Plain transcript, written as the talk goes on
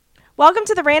Welcome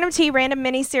to the Random Tea Random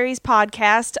Miniseries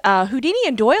podcast, Houdini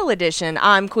and Doyle edition.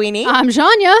 I'm Queenie. I'm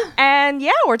Janya. And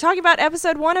yeah, we're talking about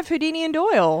episode 1 of Houdini and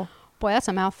Doyle. Boy, that's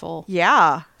a mouthful.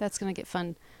 Yeah. That's going to get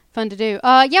fun to do.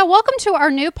 Welcome to our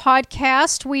new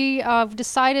podcast. We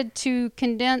decided to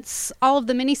condense all of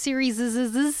the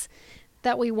miniseries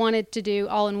that we wanted to do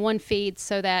all in one feed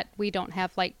so that we don't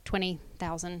have like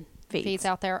 20,000 feeds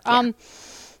out there. Yeah.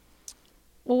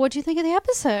 Well, what'd you think of the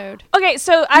episode? Okay,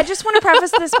 so I just want to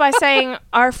preface this by saying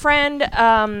our friend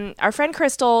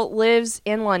Crystal lives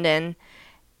in London,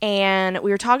 and we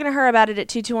were talking to her about it at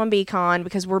 221BCon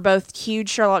because we're both huge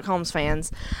Sherlock Holmes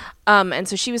fans. And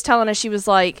so she was telling us, she was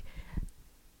like,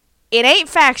 it ain't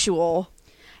factual.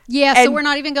 Yeah, so we're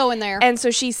not even going there. And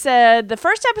so she said, the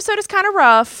first episode is kind of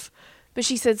rough, but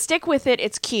she said, stick with it,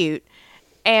 it's cute.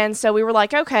 And so we were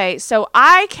like, okay. So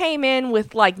I came in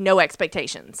with like no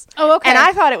expectations. Oh, okay. And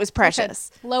I thought it was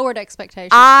precious. Okay. Lowered expectations.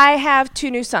 I have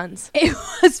 2 new sons. It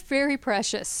was very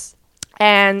precious.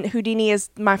 And Houdini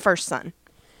is my first son.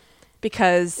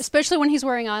 Because... especially when he's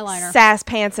wearing eyeliner. Sass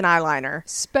pants and eyeliner.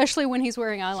 Especially when he's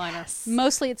wearing eyeliner. Yes.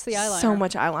 Mostly it's the eyeliner. So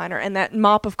much eyeliner. And that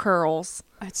mop of curls.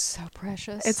 It's so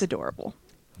precious. It's adorable.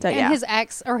 So, and yeah.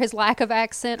 his lack of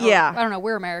accent. Yeah. I don't know.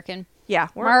 We're American. Yeah.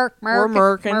 We're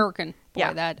American. Boy,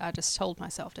 Yeah. that I just told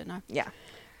myself, didn't I? Yeah.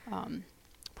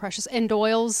 Precious. And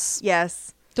Doyle's...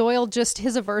 yes. Doyle, just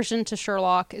his aversion to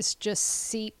Sherlock is just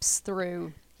seeps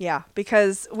through. Yeah,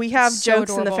 because we have So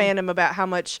jokes in the adorable. fandom about how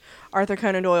much Arthur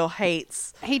Conan Doyle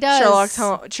hates He does.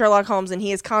 Sherlock Holmes, and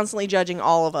he is constantly judging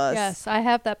all of us. Yes, I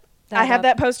have that. I have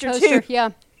that poster too.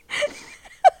 Yeah.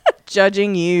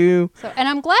 Judging you. So, and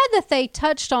I'm glad that they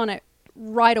touched on it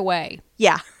right away,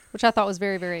 Yeah. which I thought was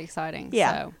very, very exciting.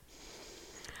 Yeah. So.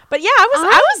 But yeah,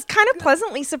 I was kind of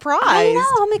pleasantly surprised. I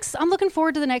know. I'm looking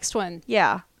forward to the next one.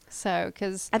 Yeah. So,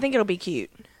 because I think it'll be cute.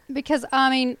 I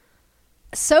mean,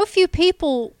 so few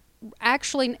people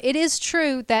actually. It is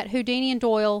true that Houdini and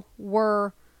Doyle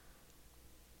were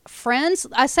friends.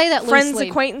 I say that Friends, loosely.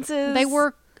 acquaintances. They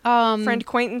were friend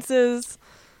acquaintances.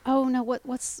 Oh no!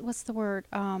 What's the word?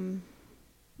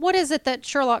 What is it that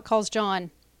Sherlock calls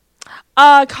John?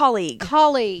 Colleague.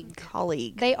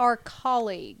 Colleague. They are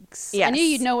colleagues. Yes. I knew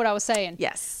you'd know what I was saying.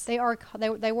 Yes. They are.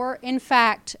 They were in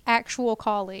fact actual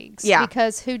colleagues. Yeah.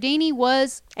 Because Houdini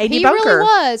was. A.D. He Bunker. really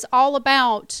was all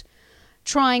about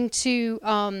trying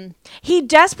to. He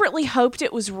desperately hoped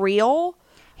it was real.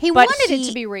 He but wanted it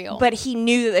to be real. But he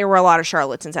knew that there were a lot of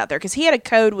charlatans out there because he had a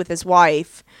code with his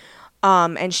wife,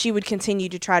 and she would continue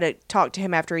to try to talk to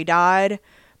him after he died,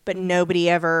 but nobody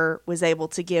ever was able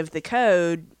to give the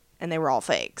code, and they were all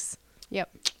fakes.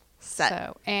 Yep. So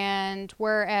So and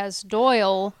whereas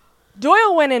Doyle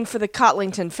went in for the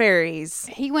Cotlington fairies.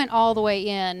 he went all the way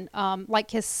in.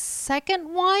 Like his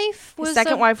second wife was His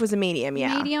second wife was a medium,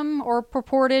 yeah. medium or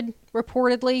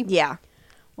reportedly Yeah.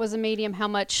 was a medium. How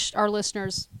much our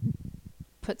listeners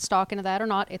put stock into that or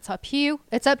not, it's up to you.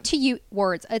 It's up to you.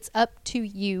 Words. It's up to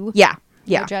you. Yeah. No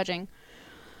Yeah. judging.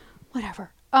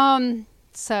 Whatever.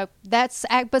 So that's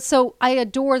but so I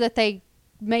adore that they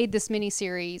made this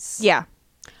miniseries. Yeah.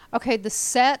 Okay, the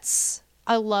sets.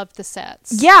 I loved the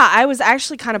sets. Yeah, I was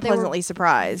actually kind of They were pleasantly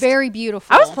surprised. Very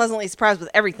beautiful. I was pleasantly surprised with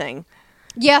everything.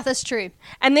 Yeah, that's true.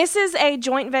 And this is a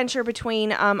joint venture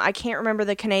between, I can't remember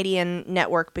the Canadian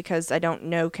network because I don't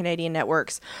know Canadian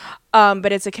networks.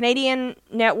 But it's a Canadian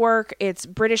network, it's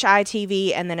British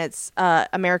ITV, and then it's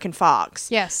American Fox.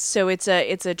 Yes. So it's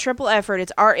a triple effort.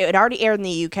 It already aired in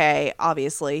the UK,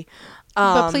 obviously.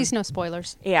 But please no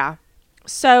spoilers. Yeah.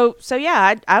 So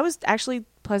yeah, I was actually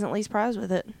pleasantly surprised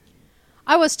with it.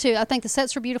 I was too. I think the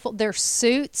sets were beautiful. Their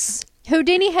suits.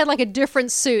 Houdini had like a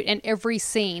different suit in every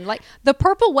scene. Like the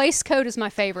purple waistcoat is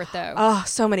my favorite though. Oh,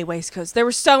 so many waistcoats. There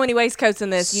were so many waistcoats in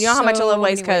this. You know how much I love So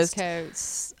many waistcoats.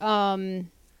 waistcoats.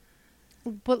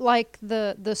 But like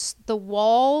the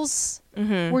walls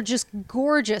were just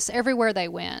gorgeous everywhere they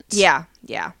went. Yeah.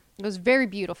 Yeah. It was very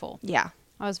beautiful. Yeah.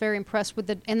 I was very impressed with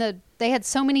they had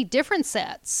so many different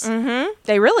sets. Mm-hmm.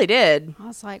 They really did. I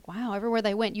was like, wow, everywhere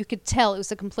they went, you could tell it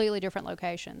was a completely different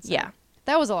location. So Yeah.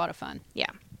 that was a lot of fun.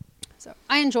 Yeah. So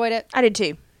I enjoyed it. I did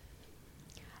too.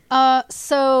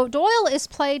 So Doyle is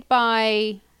played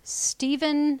by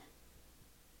Stephen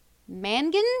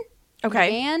Mangan.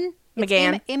 Okay. McGann.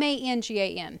 McGann.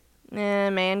 Mangan.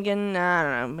 Mangan, I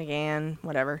don't know, McGann,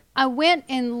 whatever. I went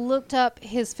and looked up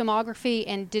his filmography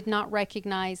and did not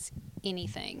recognize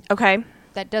anything. Okay.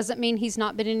 That doesn't mean he's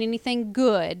not been in anything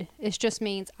good. It just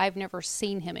means I've never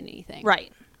seen him in anything.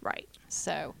 Right.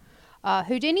 So,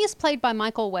 Houdini is played by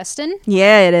Michael Weston,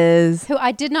 Yeah, it is. who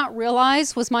I did not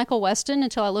realize was Michael Weston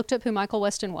until I looked up who Michael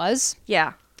Weston was.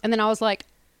 Yeah. And then I was like,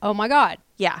 oh my God,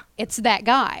 Yeah. it's that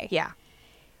guy. Yeah.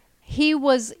 He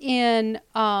was in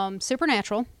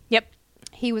Supernatural. Yep.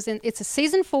 He was in, it's a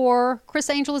season 4. Chris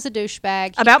Angel is a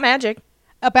douchebag. About magic.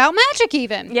 About magic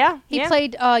even. Yeah, He yeah.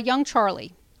 played young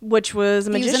Charlie. Which was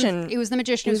a He was magician. he was the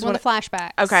magician. He was one of the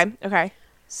flashbacks. Okay.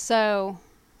 So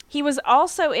He was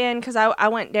also in, because I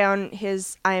went down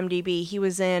his IMDb, he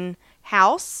was in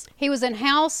House. he was in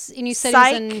House, and you said Psych.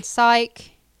 he was in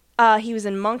Psych. He was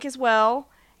in Monk as well.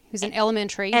 He was in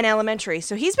Elementary. And Elementary.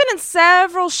 So he's been in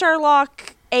several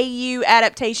Sherlock AU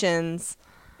adaptations.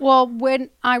 Well, when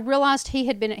I realized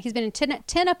he's been in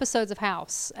 10 episodes of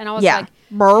House, and I was Yeah. like,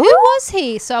 who was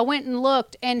he? So I went and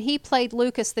looked, and he played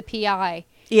Lucas the PI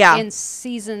Yeah. in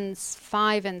seasons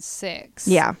 5 and 6.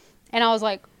 Yeah. And I was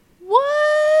like,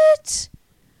 what?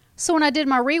 So when I did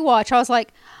my rewatch, I was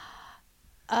like,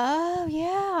 oh,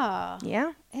 yeah.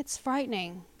 Yeah. It's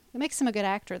frightening. It makes him a good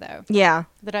actor, though, Yeah.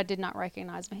 that I did not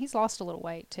recognize him. He's lost a little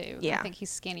weight, too. Yeah. I think he's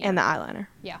skinny. And the eyeliner.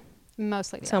 Yeah,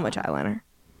 mostly the So much eyeliner. eyeliner.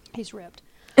 He's ripped.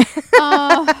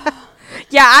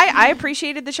 Yeah, I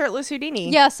appreciated the shirtless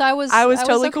Houdini. Yes, I was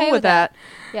totally okay cool with that.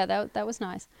 Yeah, that was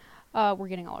nice. We're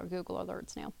getting all our Google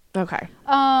alerts now. Okay.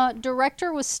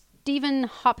 Director was Stephen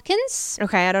Hopkins.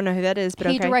 Okay, I don't know who that is, but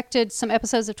He okay. directed some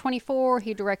episodes of 24.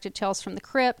 He directed Tales from the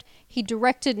Crypt. He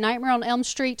directed Nightmare on Elm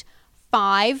Street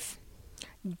 5.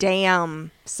 Damn,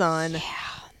 son. Yeah.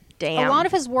 Damn. A lot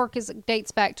of his work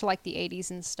dates back to like the 80s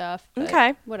and stuff. But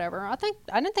Okay. whatever. I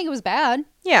didn't think it was bad.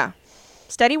 Yeah.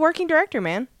 Steady working director,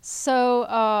 man.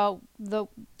 So the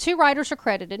 2 writers are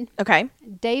credited. Okay.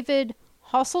 David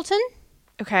Hasselton.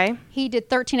 Okay. He did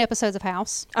 13 episodes of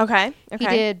House. Okay. He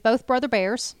did both Brother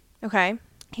Bears. Okay.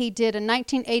 He did a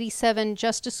 1987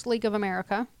 Justice League of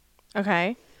America.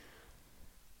 Okay.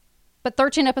 But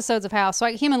 13 episodes of House. So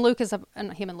him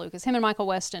and Michael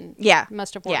Weston Yeah.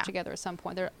 must have worked Yeah. together at some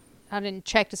point. I didn't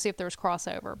check to see if there was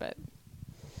crossover, but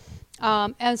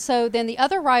and so then the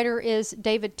other writer is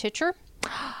David Titcher.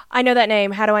 I know that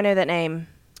name. How do I know that name?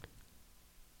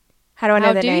 How do I know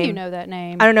How that do name? you know that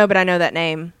name? I don't know, but I know that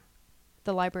name.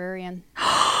 The Librarian.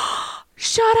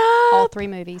 Shut up! All 3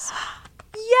 movies.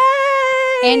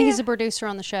 Yay! And he's a producer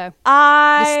on the show.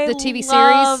 I the TV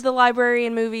love series. the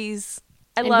Librarian movies.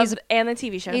 And and the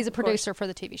TV show. He's a of course. producer for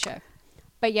the TV show.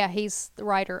 But yeah, he's the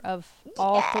writer of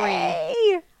all 3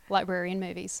 Yay! Librarian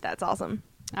movies. That's awesome.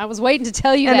 I was waiting to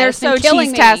tell you And that. they're It's been so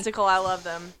killing me. cheese-tastical. I love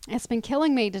them. It's been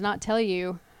killing me to not tell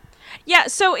you. Yeah,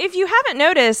 so if you haven't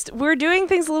noticed, we're doing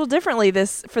things a little differently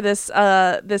for this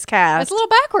cast. It's a little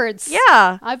backwards.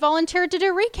 Yeah. I volunteered to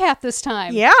do a recap this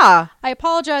time. Yeah. I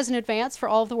apologize in advance for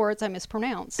all of the words I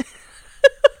mispronounce.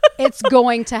 It's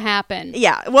going to happen.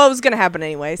 Yeah. Well, it was going to happen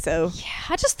anyway, so. Yeah,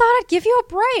 I just thought I'd give you a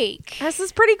break. This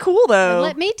is pretty cool, though.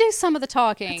 Let me do some of the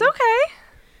talking. It's okay.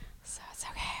 So it's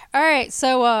okay. All right,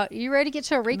 so you ready to get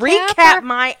to a recap? Recap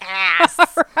my ass.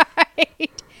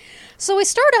 Right. So we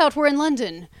start out, we're in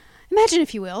London. Imagine,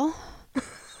 if you will.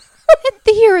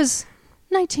 The year is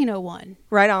 1901.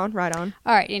 Right on, right on.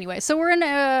 All right, anyway, so we're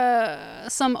in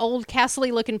some old castle-y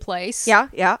looking place. Yeah,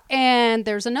 yeah. And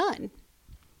there's a nun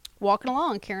walking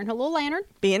along, carrying her little lantern,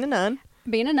 Being a nun.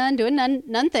 being a nun, doing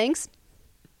nun things.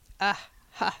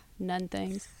 Nun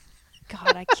things.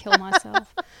 God, I kill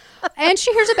myself. And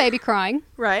she hears a baby crying,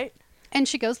 Right. and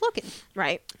she goes looking.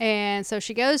 Right. And so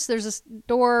she goes, there's this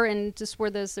door, and just where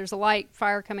there's a light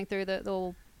fire coming through the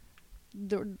little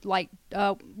light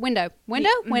window.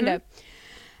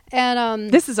 And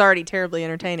This is already terribly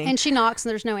entertaining. and she knocks, and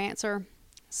there's no answer.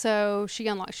 So she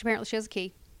unlocks. Apparently, she has a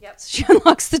key. Yep. So she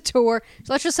unlocks the door. She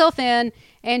lets herself in,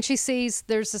 and she sees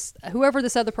there's this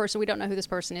other person. We don't know who this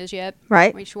person is yet.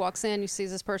 Right. When she walks in, you see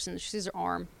this person. She sees her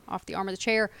arm off the arm of the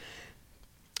chair.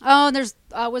 Oh, and there's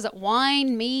was it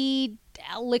wine, mead,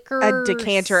 liquor, a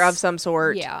decanter of some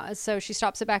sort. Yeah. So she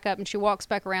stops it back up, and she walks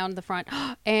back around the front,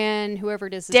 and whoever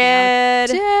it is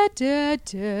Dead. now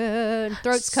dead.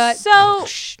 Throat's cut. So,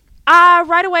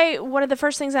 right away, one of the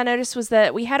first things I noticed was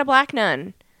that we had a black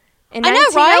nun in I know,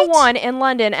 right? 1901 in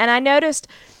London, and I noticed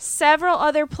several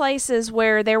other places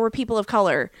where there were people of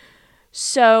color.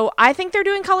 So I think they're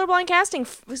doing colorblind casting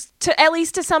at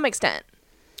least to some extent.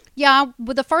 Yeah.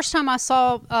 Well, the first time I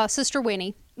saw Sister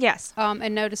Winnie. Yes.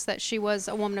 And noticed that she was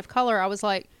a woman of color, I was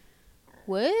like,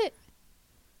 what?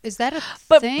 Is that a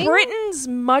But thing? Britain's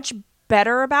much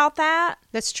better about that,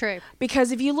 That's true.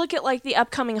 because if you look at like the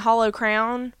upcoming Hollow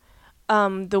Crown,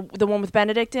 the one with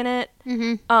Benedict in it,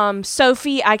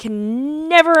 Sophie, I can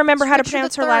never remember how to Richard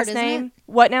pronounce her III, last isn't name. it?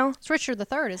 What now? It's Richard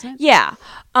III, isn't it? Yeah.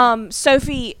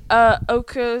 Sophie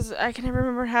Okas, I can never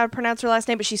remember how to pronounce her last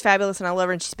name, but she's fabulous and I love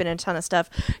her and she's been in a ton of stuff.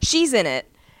 She's in it.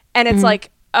 And it's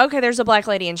like, okay, there's a black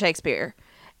lady in Shakespeare.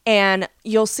 And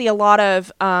you'll see a lot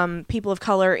of people of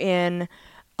color in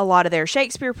a lot of their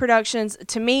Shakespeare productions.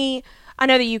 To me, I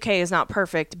know the UK is not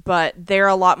perfect, but they're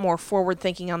a lot more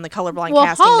forward-thinking on the colorblind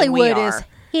casting Hollywood than we are. is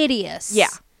hideous. Yeah.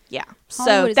 Yeah.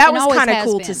 Hollywood So that and was always kind of has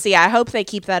cool been. to see. I hope they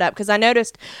keep that up because I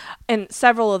noticed in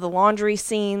several of the laundry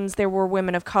scenes there were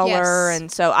women of color, Yes.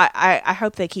 and so I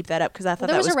hope they keep that up because I thought Well,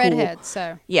 there that was was a cool. redhead,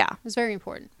 so Yeah. it was very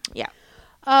important. Yeah.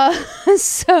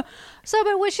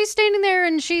 But when she's standing there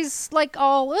and she's like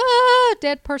all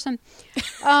dead person,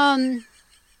 and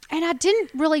I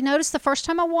didn't really notice the first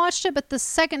time I watched it, but the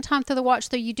second time through the watch,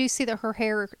 though, you do see that her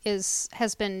hair has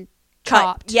been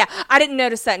chopped. Cut. Yeah, I didn't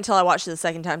notice that until I watched it the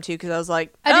second time too because I was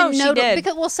like, I didn't she notice did.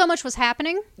 because so much was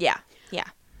happening. Yeah. Yeah.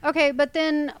 Okay, but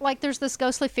then like there's this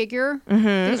ghostly figure, that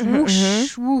goes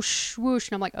whoosh, whoosh, whoosh,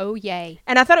 and I'm like, oh yay.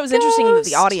 And I thought it was interesting that the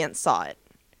Ghost. audience saw it.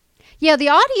 Yeah, the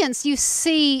audience, you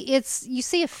see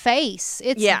a face.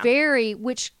 It's Yeah.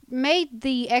 which made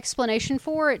the explanation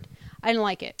for it. I didn't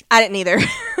like it. I didn't either.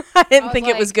 I didn't was think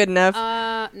it was like, good enough.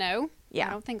 No. Yeah.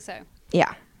 I don't think so.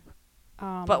 Yeah.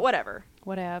 But whatever.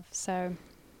 Whatever. So,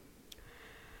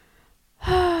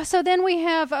 so then we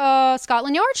have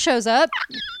Scotland Yard shows up.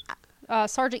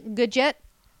 Sergeant Goodjet,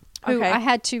 who Okay. I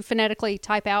had to phonetically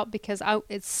type out because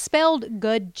it's spelled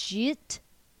Goodjet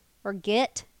or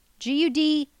Get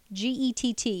Gudgett,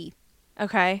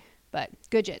 Okay. but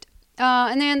Goodjet.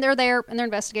 And then they're there and they're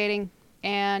investigating.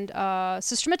 And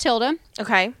Sister Matilda,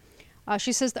 Okay.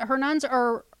 she says that her nuns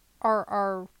are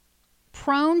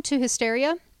prone to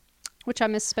hysteria, which I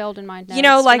misspelled in my notes. You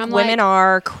know, And like I'm women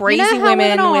are crazy how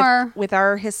women are. with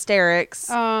our hysterics.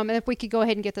 And if we could go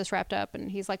ahead and get this wrapped up,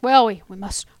 and he's like, "Well, we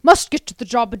must get the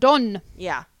job done."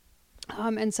 Yeah.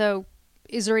 And so,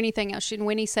 is there anything else? And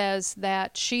Winnie says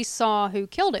that she saw who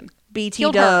killed him, BT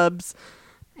Killed her. dubs.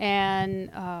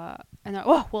 and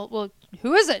well,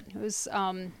 who is it? It was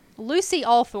Lucy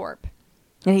Althorpe,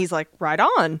 And he's like, right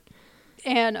on.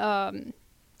 and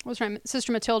what's her name?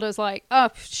 Sister Matilda's like, "Oh,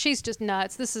 she's just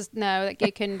nuts. That gay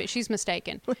couldn't be. She's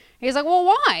mistaken." He's like, "Well,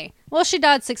 why?" "Well, she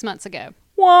died 6 months ago."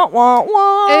 Wah, wah,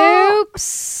 wah.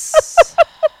 Oops.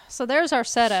 So there's our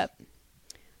setup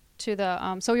to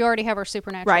the so we already have our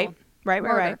supernatural Right.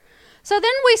 murder. So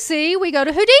then we go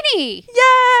to Houdini,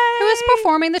 Yay! who is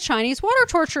performing the Chinese water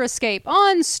torture escape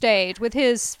on stage with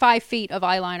his 5 feet of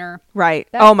eyeliner. Right.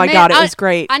 That- Oh my man, God, it was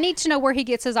great. I need to know where he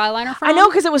gets his eyeliner from. I know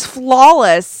because it was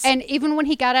flawless. And even when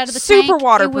he got out of the Super tank, it was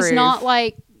waterproof. not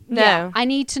like No. Yeah, I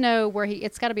need to know where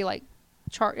it's got to be like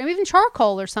even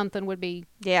charcoal or something would be.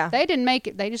 Yeah. They didn't make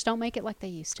it. They just don't make it like they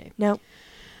used to. Nope.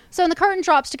 So the curtain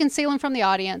drops to conceal him from the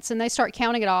audience, and they start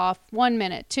counting it off: 1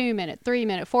 minute, 2 minute, 3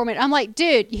 minute, 4 minute. I'm like,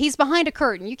 dude, he's behind a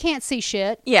curtain. You can't see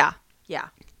shit. Yeah. Yeah.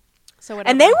 So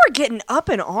whatever. And they were getting up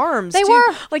in arms. They too. were.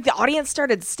 Like the audience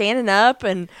started standing up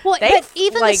and Well, they but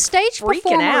even like, the stage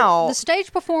freaking out. the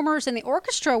stage performers and the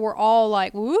orchestra were all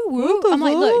like, "Woo woo!" What the I'm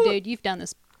like, "Look, fuck? dude, you've done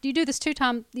this. You do this 2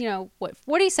 times. You know what?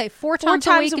 What do you say? 4 4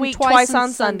 times a week, and twice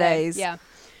on Sundays. Sundays. Yeah,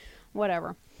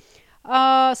 whatever.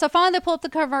 So finally, they pull up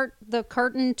the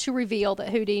curtain to reveal that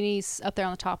Houdini's up there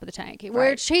on the top of the tank,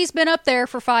 which he's been up there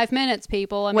for 5 minutes.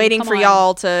 People, I mean, waiting come for on.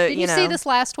 y'all to, Did you know. see this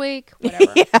last week?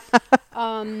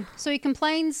 Whatever. So he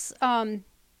complains.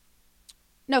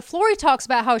 No, Flory talks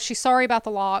about how she's sorry about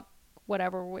the lock,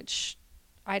 whatever, which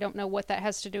I don't know what that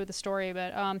has to do with the story,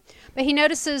 but he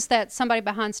notices that somebody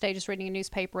behind stage is reading a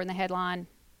newspaper and the headline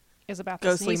is about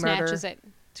this. Ghostly and he murder. snatches it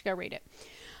to go read it.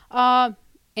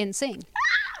 And sing.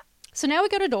 So now we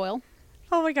go to Doyle.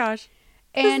 Oh my gosh.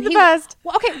 And This is the best.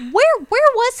 Well, okay, where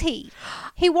was he?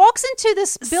 He walks into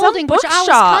this building, which I was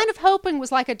bookshop. kind of hoping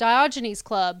was like a Diogenes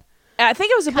club. I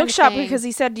think it was a kind of bookshop thing. because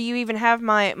he said, "Do you even have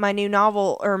my new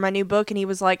novel or my new book?" And he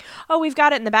was like, "Oh, we've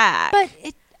got it in the back." But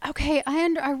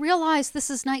I realize this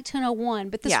is 1901,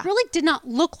 but this Yeah. really did not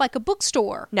look like a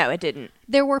bookstore. No, it didn't.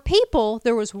 There were people.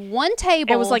 There was one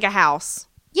table. It was like a house.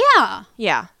 yeah.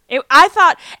 Yeah. I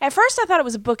thought at first it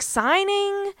was a book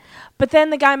signing, but then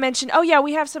the guy mentioned, "Oh yeah,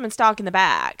 we have some in stock in the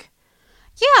back."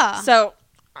 Yeah. So,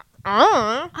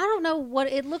 I don't know what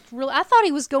it looked really. I thought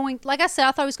he was going. Like I said,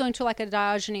 I thought he was going to like a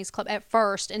Diogenes club at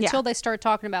first until Yeah. they started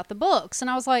talking about the books,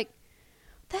 and I was like,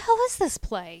 "The hell is this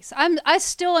place?" I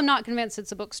still am not convinced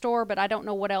it's a bookstore, but I don't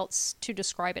know what else to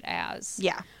describe it as.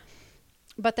 yeah.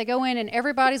 But they go in and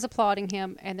everybody's applauding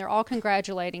him and they're all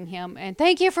congratulating him and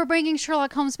thank you for bringing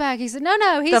Sherlock Holmes back. He said, no,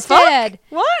 The he's fuck? dead.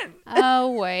 What?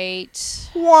 Oh, wait.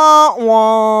 Wah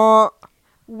wah.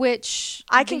 Which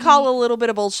I can call a little bit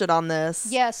of bullshit on this.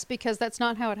 Yes, because that's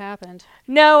not how it happened.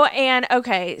 No, and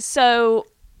okay, so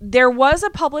there was a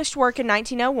published work in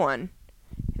 1901.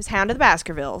 It was Hound of the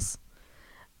Baskervilles.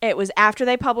 It was after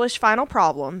they published Final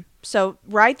Problem. So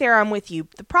right there, I'm with you.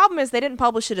 The problem is they didn't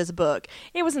publish it as a book.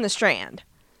 It was in the Strand.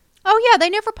 Oh, yeah. They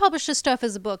never published this stuff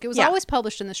as a book. It was Yeah. always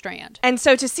published in the Strand. And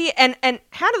so to see, and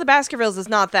Hound of the Baskervilles is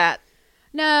not that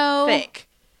No. thick.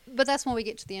 But that's when we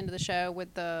get to the end of the show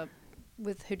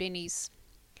with Houdini's.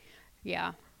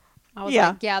 Yeah. I was Yeah.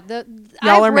 like, yeah.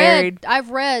 Y'all are married.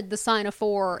 I've read The Sign of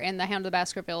Four and The Hound of the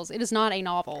Baskervilles. It is not a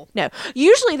novel. No.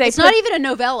 Usually It's not even a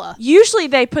novella. Usually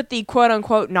they put the quote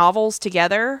unquote novels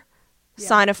together. Yeah.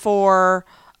 Sign of Four,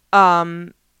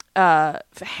 Hound,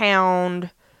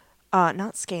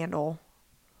 not Scandal.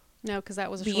 No, because that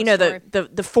was a But short you know story.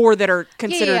 the four that are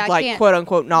considered I like can't- quote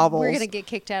unquote novels. We're going to get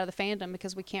kicked out of the fandom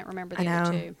because we can't remember the I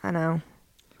other know. two. I know.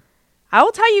 I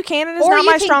will tell you, canon is Or not you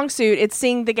my can- strong suit. It's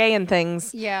seeing the gay in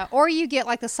things. Yeah. Or you get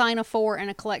like The Sign of Four and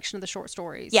a collection of the short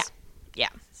stories. Yeah. Yeah.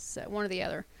 So one or the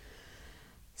other.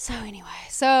 So anyway.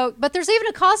 But there's even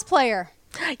a cosplayer.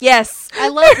 Yes. I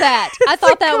love that. I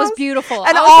thought that was beautiful.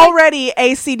 And I was like, already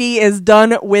ACD is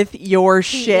done with your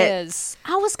he shit. is.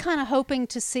 I was kind of hoping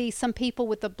to see some people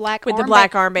with the black With the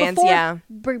black armbands, before yeah.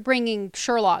 Bringing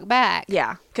Sherlock back.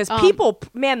 Yeah, because people,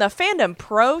 man, the fandom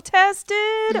protested.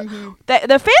 The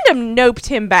fandom noped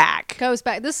him back. Goes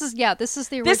back. This is the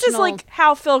original. This is like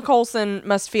how Phil Coulson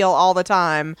must feel all the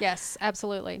time. Yes,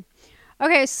 absolutely.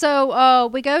 Okay, so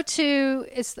we go to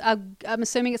I'm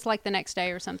assuming it's like the next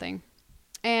day or something,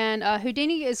 and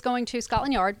Houdini is going to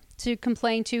Scotland Yard to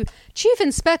complain to Chief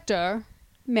Inspector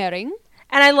Mering.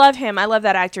 And I love him. I love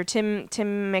that actor, Tim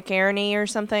McInerney or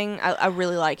something. I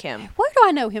really like him. Where do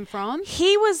I know him from?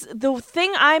 He was the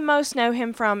thing I most know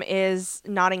him from is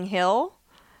Notting Hill,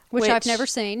 Which I've never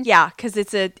seen. Yeah, because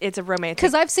it's a romantic.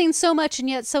 Because I've seen so much and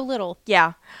yet so little.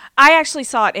 Yeah, I actually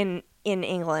saw it in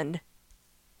England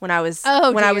when I was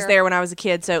I was there when I was a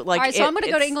kid. So like, all right, so I'm going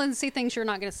to go to England and see things you're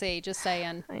not going to see. Just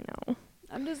saying. I know.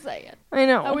 I'm just saying. I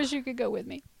know. I wish you could go with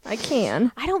me. I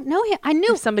can. I don't know him. I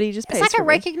knew If somebody just pays It's like for I me.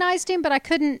 recognized him, but I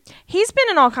couldn't. He's been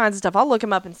in all kinds of stuff. I'll look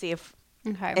him up and see if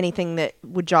Okay. anything that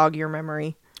would jog your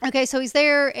memory. Okay, so he's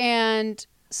there, and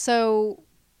so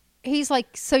he's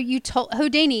like, so you told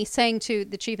Houdini saying to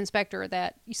the chief inspector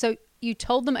that, so you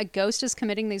told them a ghost is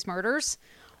committing these murders?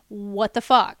 What the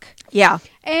fuck? Yeah.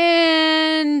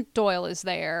 And Doyle is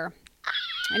there.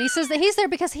 And he says that he's there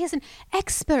because he is an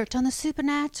expert on the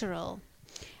supernatural.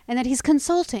 And that he's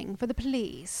consulting for the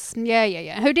police.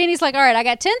 Yeah. Houdini's like, all right, I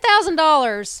got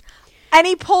 $10,000. And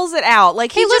he pulls it out.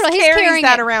 Like, he just he's carries carrying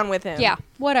that it. around with him. Yeah,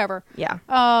 whatever. Yeah.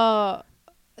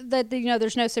 That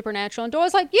there's no supernatural. And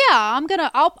Doyle's like, yeah,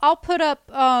 I'll put up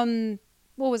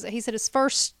what was it? He said his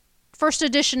first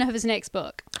edition of his next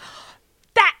book.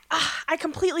 That, I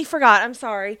completely forgot. I'm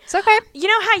sorry. It's okay. You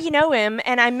know how you know him,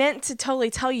 and I meant to totally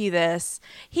tell you this.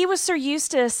 He was Sir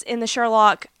Eustace in the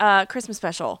Sherlock Christmas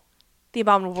special, The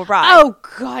Abominable Bride. Oh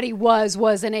God, he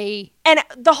wasn't he? And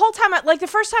the whole time, the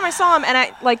first time I saw him,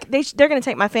 and they're going to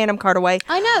take my fandom card away.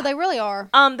 I know, they really are.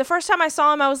 The first time I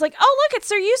saw him, I was like, oh, look, it's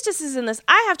Sir Eustace is in this.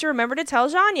 I have to remember to tell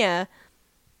Janya.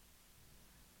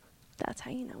 That's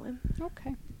how you know him.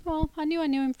 Okay. Well, I knew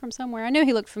him from somewhere. I knew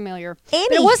he looked familiar.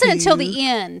 But it wasn't until the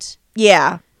end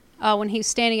Yeah. when he was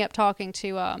standing up talking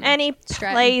to And he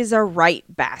Stratton. plays a right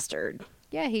bastard.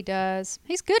 Yeah, he does.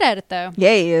 He's good at it though.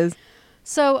 Yeah, he is.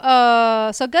 So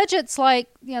Gudget's like,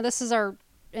 this is our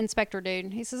inspector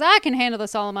dude. He says, I can handle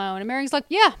this all on my own. And Mary's like,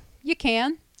 yeah, you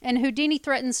can. And Houdini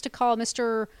threatens to call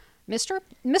Mr.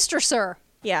 Sir.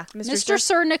 Yeah, Mr.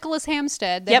 Sir Nicholas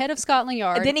Hampstead, the Yep. head of Scotland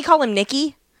Yard. And didn't he call him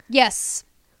Nicky? Yes.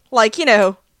 Like,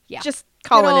 Yeah. just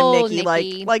calling Good him old Nicky,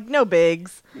 Nicky. like no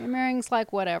bigs. And Mary's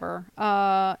like, whatever.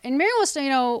 And Mary wants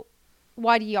to,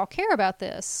 why do y'all care about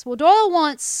this? Well, Doyle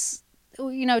wants,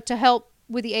 to help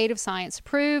with the aid of science,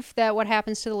 prove that what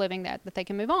happens to the living, that they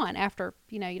can move on after,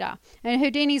 you die. And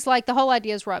Houdini's like, the whole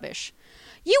idea is rubbish.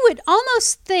 You would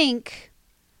almost think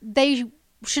they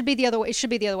should be the other way. It should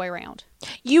be the other way around.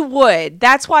 You would.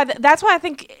 That's why I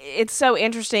think it's so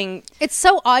interesting. It's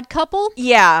so odd couple.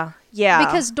 Yeah. Yeah.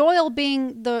 Because Doyle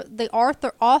being the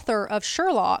author of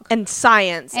Sherlock and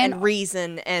science And- and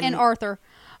reason and Arthur.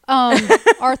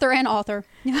 Arthur and author.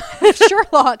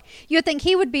 Sherlock, you would think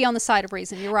he would be on the side of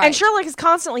reason. You're right. And Sherlock is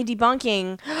constantly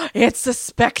debunking, it's the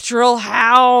spectral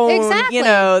hound. Exactly.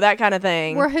 That kind of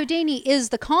thing. Where Houdini is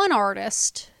the con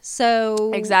artist.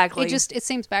 So Exactly. it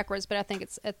seems backwards, but I think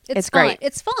it's It's fun. great.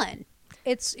 It's fun.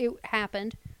 It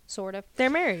happened, sort of. They're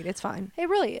married. It's fine. It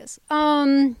really is.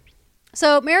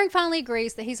 So Mering finally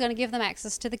agrees that he's going to give them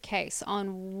access to the case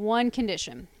on one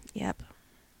condition. Yep.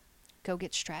 Go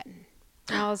get Stratton.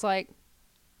 And I was like,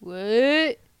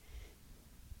 what?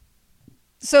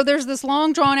 So there's this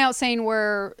long drawn out scene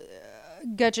where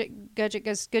Gudget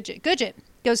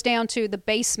goes down to the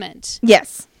basement.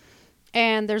 Yes.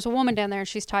 And there's a woman down there, and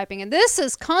she's typing. And this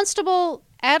is Constable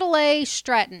Adelaide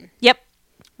Stratton. Yep.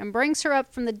 And brings her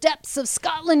up from the depths of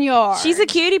Scotland Yard. She's a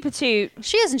cutie patoot.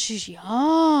 She is, and she's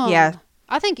young. Yeah.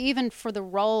 I think even for the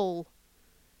role,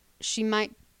 she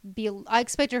might be... I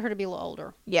expected her to be a little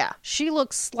older. Yeah. She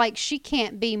looks like she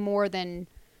can't be more than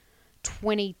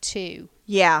 22.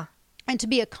 Yeah. And to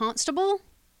be a constable...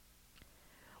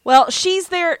 Well, she's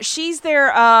their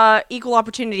equal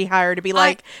opportunity hire to be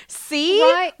like, see,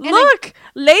 right, look,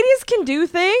 ladies can do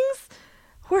things.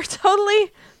 We're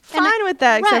totally fine with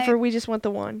that, except for we just want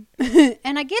the one.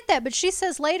 And I get that, but she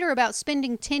says later about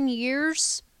spending 10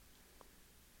 years.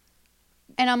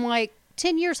 And I'm like,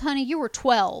 10 years, honey, you were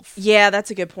 12. Yeah, that's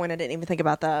a good point. I didn't even think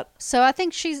about that. So I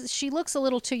think she looks a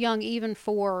little too young even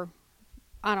for,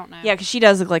 I don't know. Yeah, because she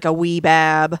does look like a wee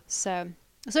bab.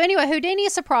 So anyway, Houdini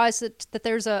is surprised that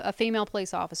there's a female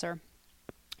police officer.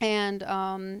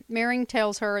 And Mering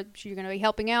tells her she's going to be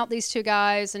helping out these two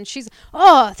guys. And she's,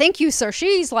 oh, thank you, sir.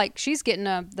 She's getting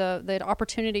the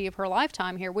opportunity of her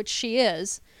lifetime here, which she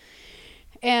is.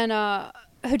 And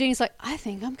Houdini's like, I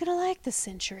think I'm going to like the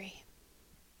Century.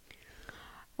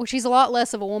 Which he's a lot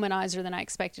less of a womanizer than I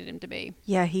expected him to be.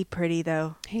 Yeah, he pretty,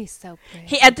 though. He's so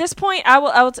pretty. At this point,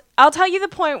 I'll tell you the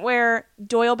point where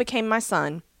Doyle became my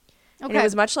son. Okay. And it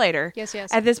was much later. Yes.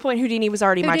 At this point, Houdini was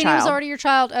already my child. Houdini was already your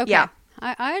child? Okay. Yeah.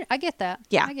 I get that.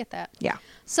 Yeah. I get that. Yeah.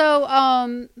 So,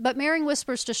 but Mering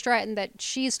whispers to Stratton that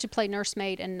she is to play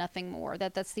nursemaid and nothing more.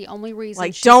 That's the only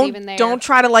reason she's even there. Don't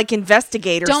try to,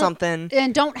 investigate or something.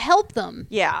 And don't help them.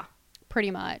 Yeah. Pretty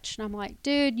much. And I'm like,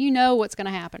 dude, you know what's going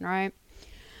to happen, right?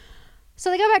 So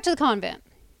they go back to the convent.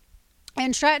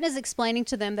 And Stratton is explaining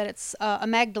to them that it's a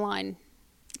Magdalene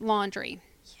laundry.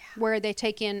 Where they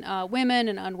take in women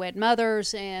and unwed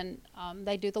mothers, and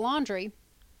they do the laundry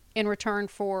in return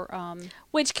for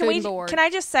which food and board. Can I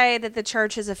just say that the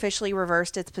church has officially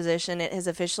reversed its position? It has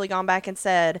officially gone back and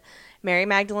said Mary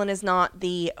Magdalene is not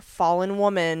the fallen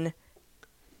woman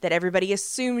that everybody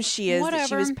assumes she is. That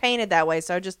she was painted that way.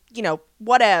 So just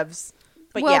whatevs.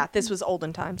 But yeah, this was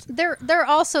olden times. They're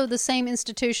also the same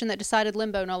institution that decided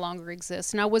limbo no longer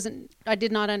exists, and I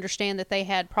did not understand that they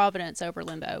had providence over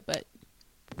limbo, but.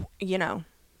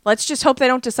 Let's just hope they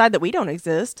don't decide that we don't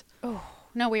exist. Oh,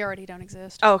 no, we already don't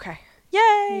exist. Oh, okay.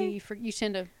 Yay! You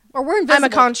tend to... Or we're invisible. I'm a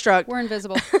construct. We're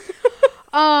invisible.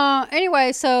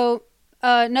 Anyway, so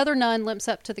another nun limps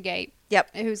up to the gate.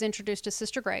 Yep. Who's introduced as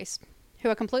Sister Grace, who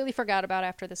I completely forgot about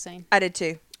after the scene. I did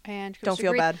too. And don't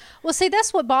feel bad. Well, see,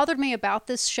 that's what bothered me about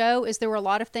this show is there were a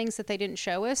lot of things that they didn't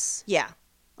show us. Yeah.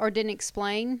 Or didn't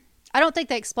explain. I don't think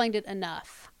they explained it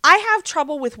enough. I have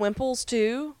trouble with Wimples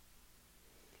too.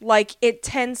 It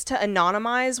tends to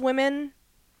anonymize women.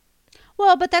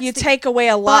 Well, but that's take away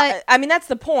a lot. I mean, that's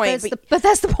the point. But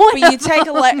that's the point.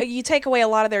 But you take away a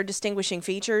lot of their distinguishing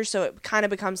features, so it kind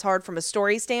of becomes hard from a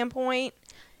story standpoint.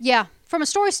 Yeah, from a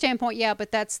story standpoint, yeah,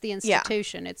 but that's the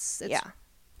institution. Yeah. It's yeah.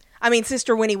 I mean,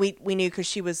 Sister Winnie, we knew because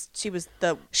she was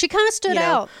the. She kind of stood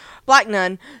out. Black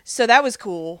nun, so that was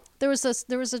cool. There was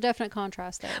a definite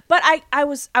contrast there. But I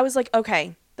was like,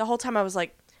 okay, the whole time I was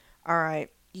like, all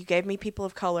right. You gave me people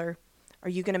of color. Are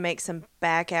you going to make some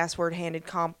back-ass word-handed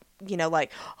oh,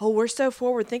 we're so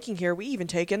forward-thinking here. We even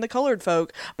take in the colored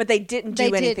folk. But they didn't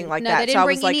do anything like that. They didn't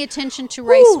bring any attention to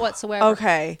race whatsoever.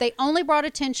 Okay. They only brought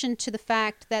attention to the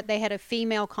fact that they had a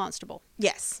female constable.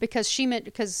 Yes. Because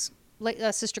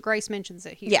Sister Grace mentions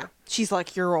it here. Yeah. She's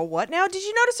like, you're a what now? Did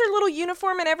you notice her little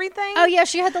uniform and everything? Oh, yeah.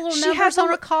 She had the little numbers on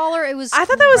her collar. I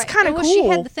thought that was kind of cool. She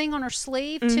had the thing on her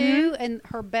sleeve, too. And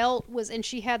her belt and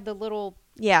she had the little...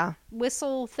 Yeah.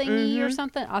 Whistle thingy or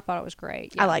something. I thought it was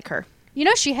great. Yeah. I like her.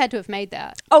 She had to have made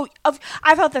that. Oh,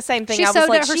 I felt the same thing. She I was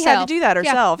like, she had to do that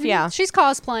herself. Yeah. Yeah. She's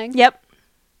cosplaying. Yep.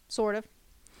 Sort of.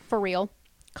 For real.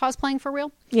 Cosplaying for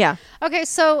real? Yeah. Okay,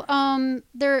 so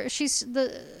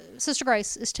the Sister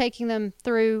Grace is taking them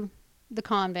through the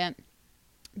convent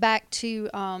back to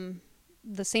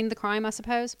the scene of the crime, I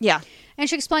suppose. Yeah. And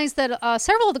she explains that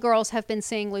several of the girls have been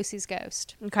seeing Lucy's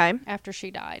ghost. Okay. After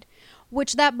she died.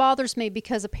 Which that bothers me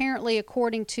because apparently,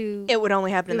 according to... It would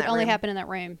only happen in that room. It would only happen in that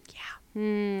room.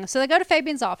 Yeah. So they go to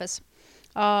Fabian's office.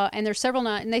 And there's several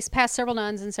nuns. And they pass several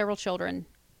nuns and several children.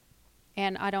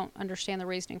 And I don't understand the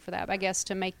reasoning for that. But I guess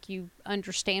to make you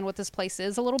understand what this place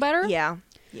is a little better. Yeah.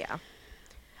 Yeah.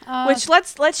 Which,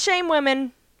 let's shame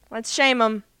women. Let's shame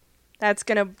them. That's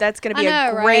gonna be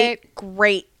a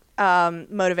great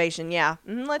motivation. Yeah.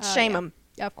 Let's shame them.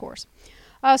 Of course.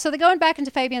 So they're going back into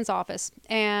Fabian's office,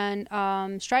 and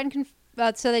Stratton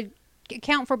so they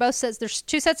account for both sets. There's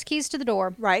 2 sets of keys to the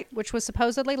door, right, which was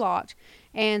supposedly locked,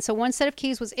 and so one set of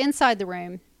keys was inside the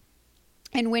room,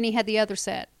 and Winnie had the other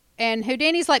set. And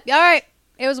Houdini's like, all right,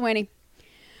 it was Winnie.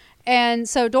 And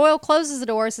so Doyle closes the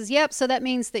door and says, yep, so that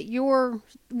means that you're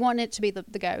wanting it to be the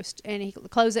ghost. And he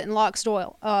closes it and locks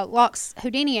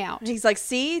Houdini out. And he's like,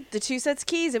 see, the 2 sets of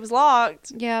keys, it was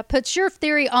locked. Yeah, puts your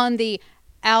theory on the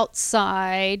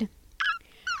outside.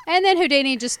 And then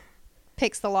Houdini just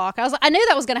picks the lock. I knew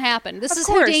that was going to happen. This is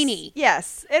Houdini.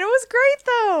 Yes. And it was great,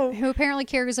 though. Who apparently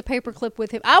carries a paperclip with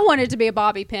him. I wanted it to be a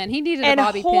bobby pin. He needed a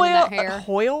bobby pin in that hair.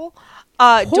 Hoyle?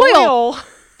 Hoyle. Doyle.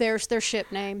 There's their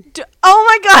ship name. Oh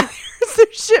my God, there's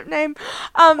their ship name.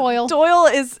 Hoyle. Doyle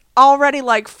is already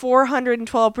like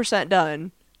 412%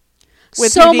 done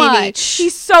with so Houdini. much.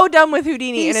 He's so done with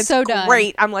Houdini, He's and it's so done.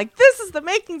 great. I'm like, this is the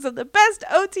makings of the best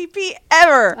OTP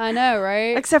ever. I know,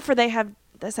 right? Except for they have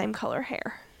the same color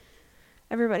hair.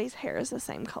 Everybody's hair is the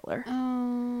same color.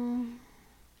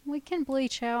 We can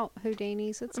bleach out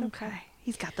Houdini's. It's okay.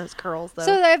 He's got those curls, though.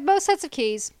 So they have both sets of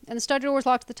keys, and the study door was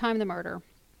locked at the time of the murder.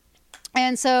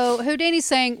 And so Houdini's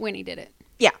saying Winnie did it.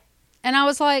 Yeah. And I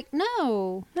was like,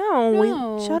 no.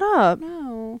 Shut up.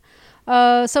 No.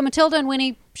 So Matilda and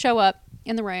Winnie show up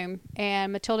in the room,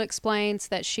 and Matilda explains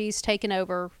that she's taken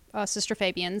over Sister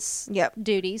Fabian's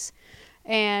duties.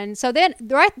 And so then,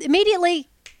 right immediately,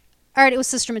 all right, it was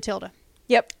Sister Matilda.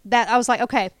 Yep. That I was like,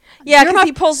 okay. Yeah, because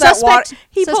he pulls that water.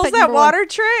 He pulls that water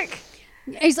trick.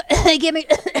 He's like, hey, give me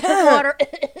water.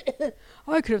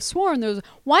 I could have sworn there was.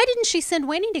 Why didn't she send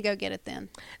Winnie to go get it then?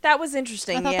 That was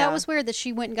interesting. I thought that was weird that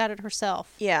she went and got it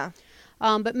herself. Yeah.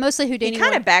 But mostly Houdini. He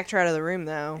kind of backed her out of the room,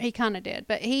 though. He kind of did,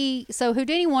 but so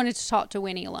Houdini wanted to talk to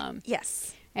Winnie alone.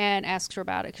 Yes. And asks her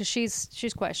about it because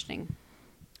she's questioning.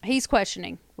 He's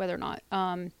questioning whether or not.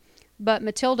 But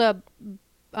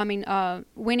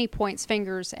Winnie points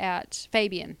fingers at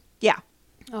Fabian. Yeah.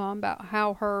 About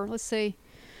how her. Let's see.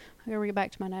 Here we go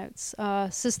back to my notes.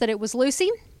 Says that it was Lucy.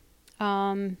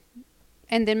 And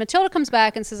then Matilda comes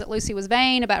back and says that Lucy was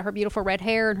vain about her beautiful red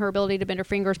hair and her ability to bend her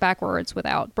fingers backwards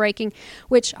without breaking,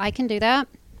 which I can do that.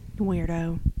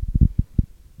 Weirdo.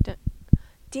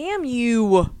 Damn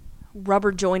you,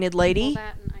 rubber jointed lady.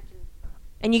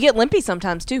 And you get limpy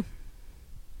sometimes, too.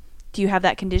 Do you have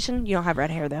that condition? You don't have red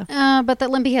hair, though. But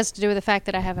that limpy has to do with the fact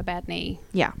that I have a bad knee.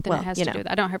 Yeah. Then it has to do with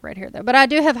that. I don't have red hair, though. But I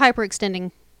do have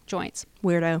hyperextending joints.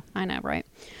 Weirdo. I know, right?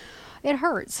 It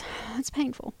hurts. It's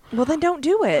painful. Well, then don't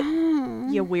do it,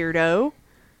 you weirdo.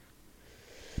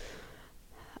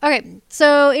 Okay,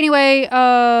 so anyway,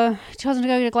 she tells him to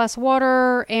go get a glass of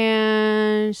water,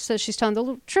 and says she's telling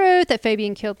the truth that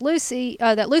Fabian killed Lucy.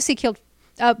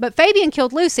 But Fabian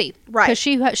killed Lucy, right?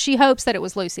 Because she hopes that it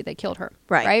was Lucy that killed her,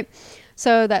 right?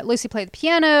 So that Lucy played the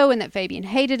piano, and that Fabian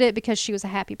hated it because she was a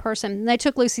happy person. And they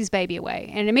took Lucy's baby away,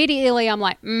 and immediately I'm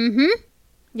like,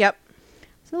 yep.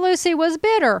 So Lucy was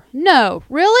bitter. No,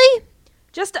 really?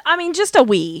 Just a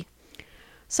wee.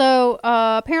 So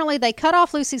apparently they cut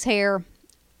off Lucy's hair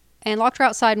and locked her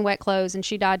outside in wet clothes, and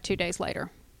she died 2 days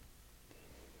later.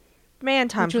 Man,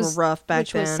 times were rough back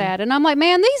then. Which was sad. And I'm like,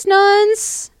 man, these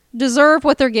nuns deserve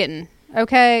what they're getting.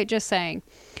 Okay, just saying.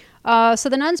 So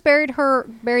the nuns buried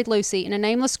Lucy in a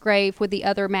nameless grave with the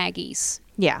other Maggies.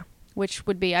 Yeah. Which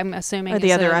would be, I'm assuming, or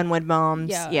the other unwed moms.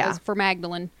 Yeah. For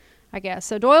Magdalene, I guess.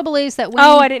 So Doyle believes that when...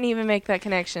 Oh, I didn't even make that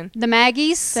connection. The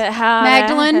Maggies?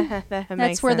 Magdalene?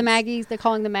 That's where sense. The Maggies, they're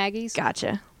calling the Maggies.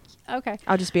 Gotcha. Okay.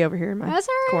 I'll just be over here in my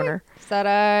corner. Is that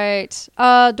right?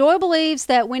 Doyle believes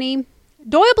that Winnie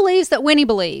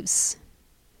believes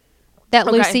that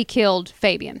Lucy killed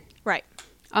Fabian. Right.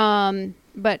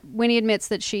 But Winnie admits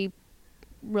that she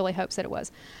really hopes that it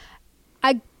was.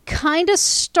 I kind of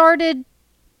started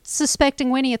suspecting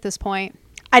Winnie at this point.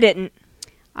 I didn't.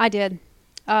 I did.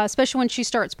 Especially when she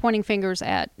starts pointing fingers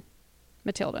at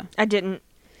Matilda. I didn't.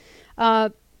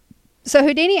 So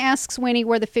Houdini asks Winnie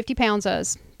where the 50 pounds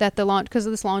is that because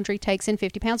of this laundry takes in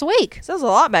 50 pounds a week. So that was a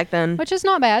lot back then. Which is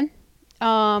not bad.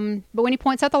 But when he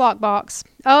points out the lockbox,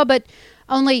 but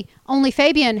only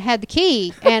Fabian had the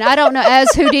key, and I don't know, as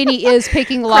Houdini is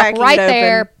picking the lock right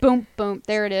there, boom, boom,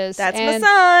 there it is. That's my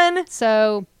son.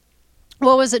 So,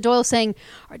 what was it Doyle saying?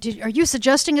 Are you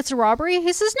suggesting it's a robbery?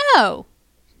 He says, no.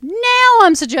 Now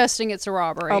I'm suggesting it's a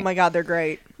robbery. Oh my God, they're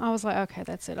great. I was like, okay,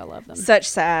 that's it. I love them. Such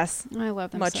sass. I love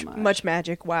them so much. Much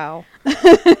magic. Wow.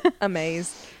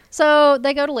 Amazed. So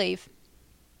they go to leave.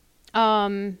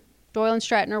 Doyle and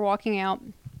Stratton are walking out.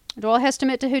 Doyle has to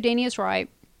admit to Houdini is right.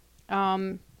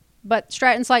 But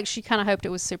Stratton's like, she kind of hoped it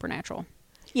was supernatural.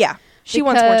 Yeah. She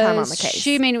wants more time on the case.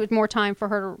 It was more time for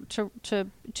her to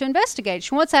investigate.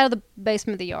 She wants out of the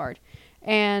basement of the yard.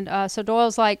 And so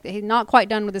Doyle's like, he's not quite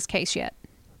done with his case yet.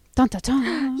 Dun, dun,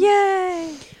 dun.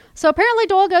 Yay! So apparently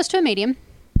Doyle goes to a medium.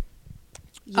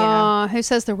 Yeah. Who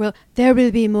says there will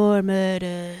be more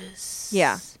murders.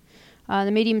 Yeah.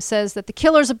 The medium says that the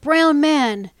killer's a brown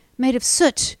man made of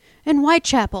soot in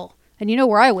Whitechapel. And you know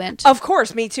where I went? Of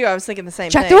course, me too. I was thinking the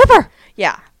same Jack thing. the Ripper!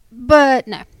 Yeah. But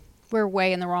no, we're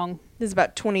way in the wrong. This is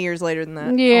about 20 years later than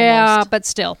that. Yeah, almost. but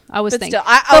still, I was But thinking. still,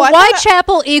 I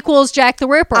Whitechapel equals Jack the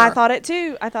Ripper. I thought it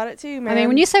too. Man. I mean,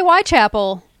 when you say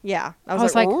Whitechapel, yeah, I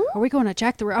was like, "Ooh." are we going to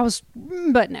Jack the Ripper?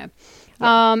 But no.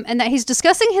 And that he's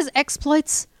discussing his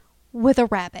exploits with a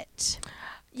rabbit.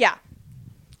 Yeah.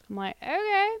 I'm like,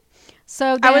 okay.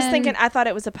 So I was then- thinking, I thought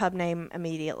it was a pub name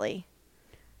immediately.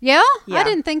 Yeah? Yeah. I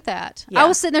didn't think that. Yeah. I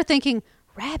was sitting there thinking,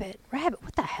 rabbit,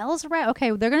 what the hell is a rabbit?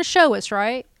 Okay, they're going to show us,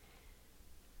 right?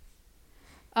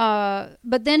 But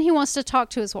then he wants to talk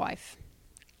to his wife.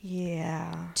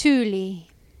 Yeah. Tui.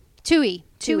 So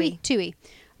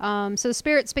the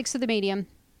spirit speaks to the medium,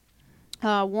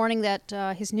 warning that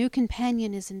his new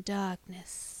companion is in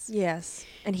darkness. Yes.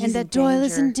 And he's And that Doyle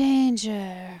is in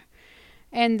danger.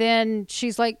 And then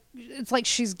she's like, it's like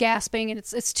she's gasping and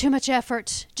it's too much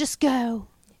effort. Just go.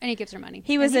 And he gives her money.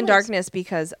 He was in darkness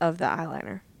because of the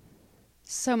eyeliner.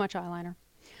 So much eyeliner.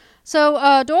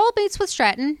 So Doyle meets with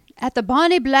Stratton at the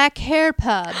Bonnie Black Hair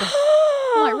Pub.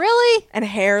 I'm like, really? And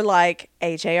hair like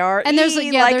H-A-R-E, And there's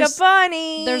like a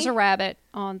bunny. There's a rabbit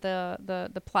on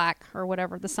the plaque or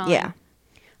whatever, the sign. Yeah.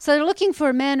 So they're looking for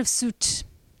a man of suit.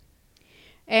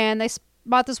 And they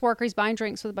spot this worker. He's buying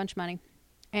drinks with a bunch of money.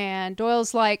 And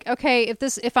Doyle's like, okay,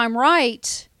 if I'm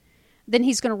right, then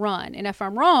he's going to run. And if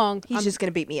I'm wrong, He's just going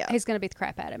to beat me up. he's going to beat the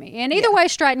crap out of me. And either way,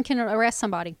 Stratton can arrest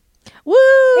somebody. Woo!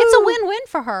 It's a win-win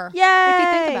for her. Yay! If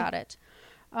you think about it.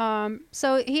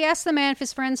 So he asks the man if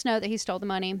his friends know that he stole the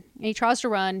money. And he tries to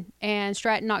run, and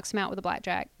Stratton knocks him out with a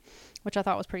blackjack, which I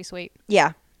thought was pretty sweet.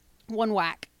 Yeah. One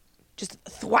whack. Just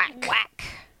thwack. Whack.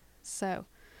 So,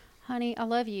 honey, I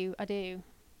love you. I do.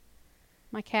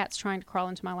 My cat's trying to crawl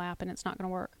into my lap, and it's not going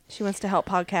to work. She wants to help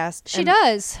podcast. She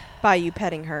does. By you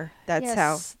petting her. That's Yes,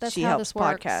 how that's she how helps this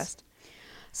works. podcast.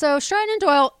 So Stratton and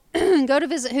Doyle go to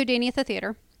visit Houdini at the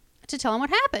theater to tell him what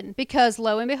happened, because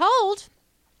lo and behold,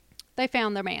 they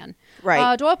found their man.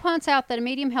 Right. Doyle points out that a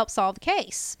medium helped solve the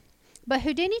case, but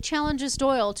Houdini challenges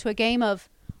Doyle to a game of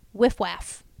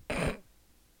whiff-waff.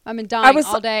 I've been dying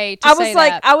all day to say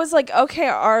that. I was like, okay,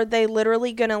 are they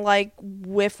literally gonna like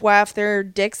whiff waff their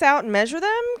dicks out and measure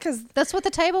them? Because That's what the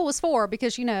table was for,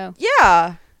 because yeah,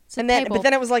 it's a and then table. but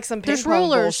then it was like some ping There's pong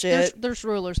rulers. bullshit. There's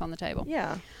rulers on the table.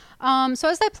 Yeah. So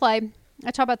as they play, I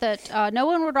talk about that no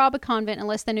one would rob a convent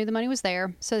unless they knew the money was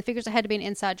there, so they figures it had to be an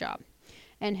inside job.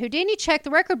 And Houdini checked the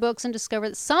record books and discovered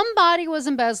that somebody was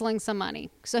embezzling some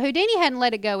money. So Houdini hadn't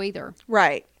let it go either.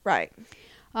 Right.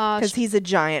 Because he's a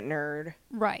giant nerd.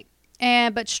 Right.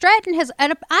 But Stratton has,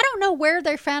 and I don't know where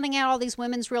they're finding out all these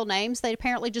women's real names. They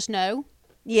apparently just know.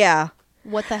 Yeah.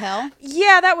 What the hell?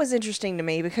 Yeah, that was interesting to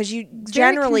me because you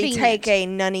generally convenient. take a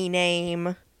nunny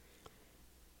name.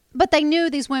 But they knew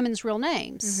these women's real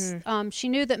names. Mm-hmm. She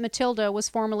knew that Matilda was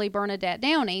formerly Bernadette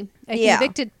Downey, a Yeah.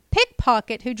 convicted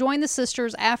pickpocket who joined the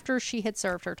sisters after she had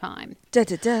served her time. Da,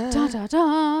 da, da. Da, da,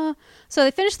 da. So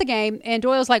they finished the game, and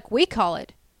Doyle's like, we call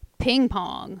it ping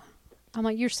pong. I'm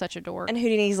like, you're such a dork. And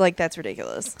Houdini's like, that's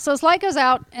ridiculous. So his light goes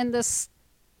out, and this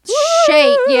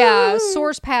shape,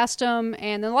 soars past him,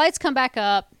 and the lights come back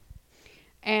up,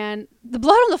 and the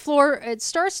blood on the floor, it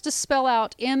starts to spell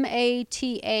out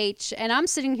MATH, and I'm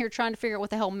sitting here trying to figure out what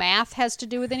the hell math has to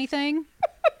do with anything.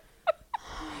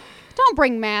 Don't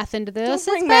bring math into this. Don't It's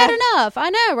bring bad math. enough. I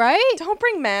know, right? Don't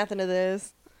bring math into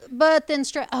this. But then,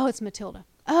 oh, it's Matilda.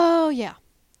 Oh, yeah.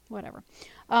 Whatever.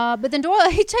 But then Doyle,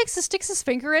 he sticks his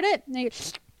finger in it, and he,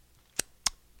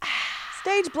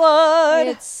 Stage blood.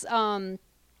 it's,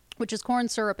 which is corn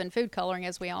syrup and food coloring,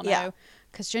 as we all know. Yeah.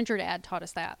 Because Ginger Dad taught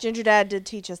us that. Ginger Dad did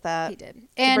teach us that. He did.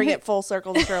 To bring it full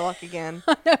circle to Sherlock again.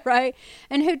 Right?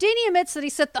 And Houdini admits that he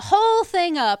set the whole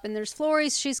thing up. And there's Flory.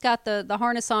 She's got the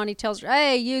harness on. He tells her,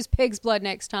 hey, use pig's blood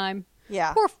next time.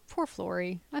 Yeah. Poor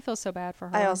Flory. I feel so bad for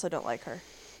her. I also don't like her.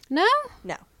 No?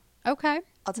 No. Okay.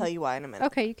 I'll tell you why in a minute.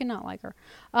 Okay, you cannot like her.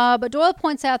 But Doyle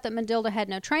points out that Matilda had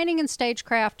no training in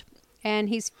stagecraft. And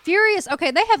he's furious. Okay,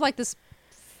 they have like this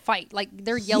fight. Like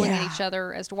they're yelling at Yeah. each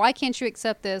other as to why can't you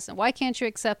accept this and why can't you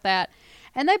accept that.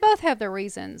 And they both have their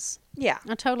reasons. Yeah.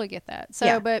 I totally get that. So,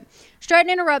 Yeah. but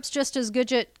Stratton interrupts just as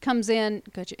Gidget comes in.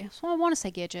 Gidget. Well, I want to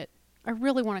say Gidget. I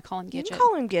really want to call him You Gidget. can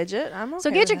call him Gidget. I'm okay So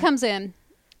with Gidget that. comes in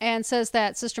and says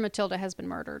that Sister Matilda has been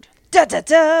murdered. Da, da,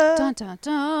 da. Dun, dun,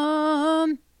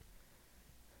 dun.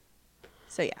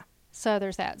 So, yeah. So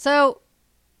there's that. So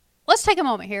let's take a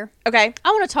moment here. Okay. I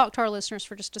want to talk to our listeners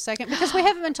for just a second because we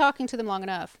haven't been talking to them long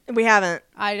enough. We haven't.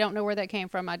 I don't know where that came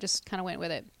from. I just kind of went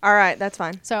with it. All right. That's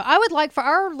fine. So I would like for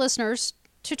our listeners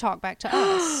to talk back to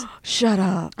us. Shut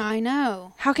up. I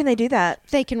know. How can they do that?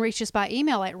 They can reach us by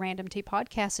email at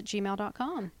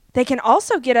randomtpodcast@gmail.com. They can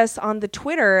also get us on the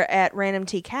Twitter at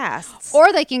randomtcasts.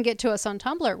 Or they can get to us on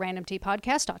Tumblr at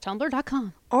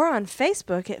randomtpodcast.tumblr.com. Or on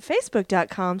Facebook at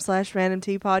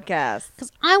facebook.com/randomtpodcast.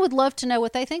 Because I would love to know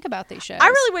what they think about these shows. I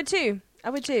really would too. I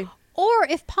would too. Or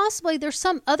if possibly there's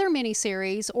some other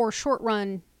miniseries or short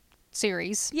run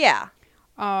series Yeah.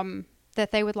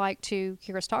 that they would like to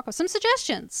hear us talk about. Some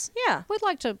suggestions. Yeah. We'd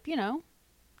like to,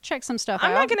 check some stuff out.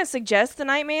 I'm not going to suggest The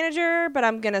Night Manager, but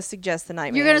I'm going to suggest The Night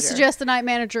Manager. You're going to suggest The Night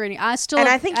Manager, and I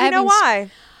think you know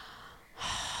why.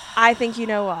 I think you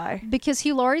know why. Because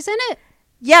Hugh Laurie's in it?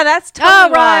 Yeah, that's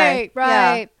totally right, why.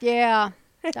 right. Yeah.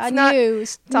 I knew.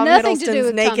 It's Tom Nothing to do Hiddleston's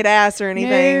with naked ass or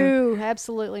anything. No,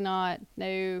 absolutely not.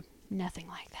 No, nothing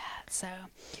like that. So,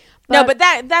 but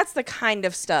that's the kind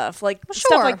of stuff. Like,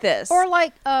 stuff like this. Or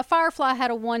like Firefly had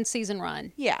a 1-season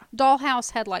run. Yeah. Dollhouse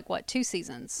had 2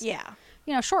 seasons. Yeah.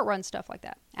 Short run stuff like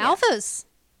that. Yeah. Alphas.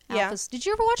 Yeah. Alphas. Did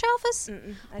you ever watch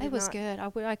Alphas? It was good.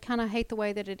 I kind of hate the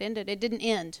way that it ended. It didn't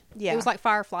end. Yeah. It was like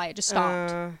Firefly. It just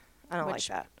stopped. I don't like which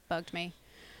that. Bugged me.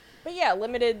 But yeah,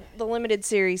 the limited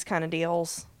series kind of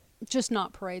deals. Just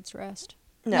not Parade's Rest.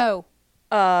 No.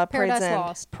 Paradise Parade's End.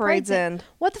 Lost. Parade's End.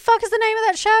 What the fuck is the name of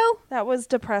that show? That was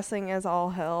depressing as all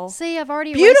hell. See, I've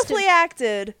already Beautifully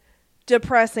acted,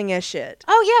 depressing as shit.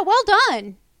 Oh yeah, well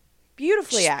done.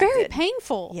 Beautifully Just acted. very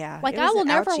painful. Yeah, Like it I was will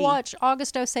never ouchy. watch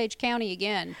August Osage County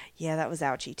again. Yeah, that was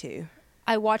ouchy too.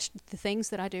 I watched The Things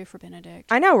That I Do for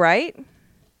Benedict. I know, right?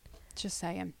 Just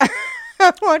saying.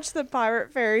 I watched The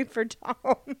Pirate Fairy for Tom.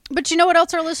 But you know what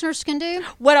else our listeners can do?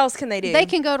 What else can they do? They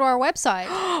can go to our website.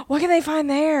 What can they find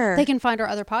there? They can find our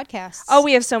other podcasts. Oh,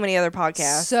 we have so many other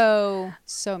podcasts.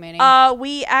 So many.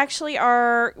 We actually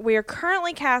are. We are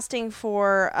currently casting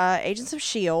for Agents of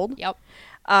S.H.I.E.L.D. Yep.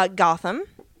 Gotham.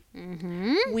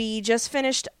 Mm-hmm. We just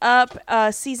finished up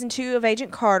season 2 of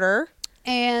Agent Carter.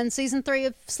 And season 3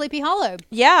 of Sleepy Hollow.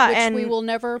 Yeah, which and we will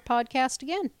never podcast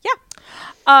again. Yeah.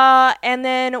 And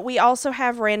then we also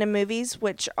have random movies,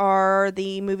 which are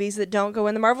the movies that don't go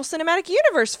in the Marvel Cinematic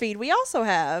Universe feed. We also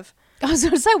have. I was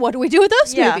going to say, what do we do with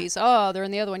those Yeah. movies? Oh, they're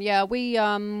in the other one. Yeah, we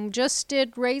just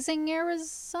did Raising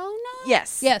Arizona?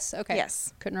 Yes. Yes, okay.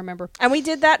 Yes. Couldn't remember. And we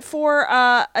did that for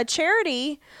a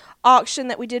charity auction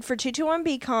that we did for 221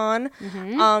 Beacon,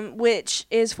 which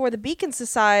is for the Beacon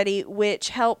Society, which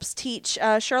helps teach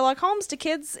Sherlock Holmes to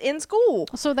kids in school.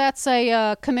 So that's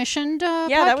a commissioned podcast,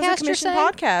 That was a you're commissioned saying?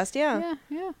 podcast. Yeah.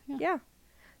 Yeah.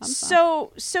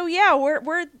 So yeah,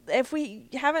 we're if we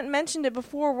haven't mentioned it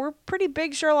before, we're pretty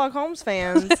big Sherlock Holmes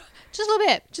fans. Just a little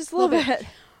bit. Just a little bit.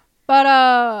 But,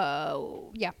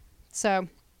 yeah. So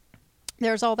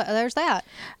there's all that. There's that.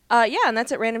 And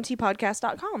that's at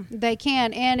randomtpodcast.com. They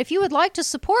can. And if you would like to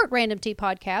support Random Tea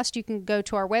Podcast, you can go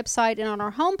to our website, and on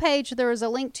our homepage, there is a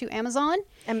link to Amazon.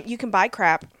 And you can buy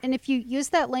crap. And if you use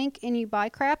that link and you buy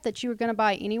crap that you were going to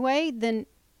buy anyway, then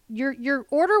your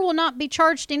order will not be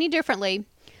charged any differently,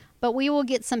 but we will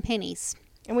get some pennies.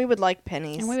 And we would like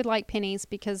pennies. And we would like pennies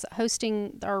because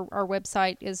hosting our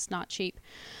website is not cheap.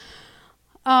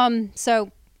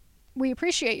 So we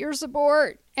appreciate your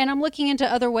support. And I'm looking into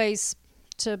other ways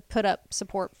to put up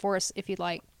support for us if you'd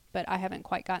like, but I haven't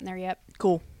quite gotten there yet.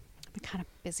 Cool. It's been kind of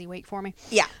busy week for me.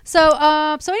 Yeah. So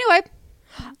anyway.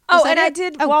 Oh, and I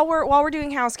did while we're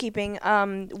doing housekeeping.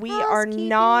 We are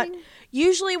not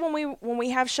usually when we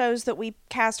have shows that we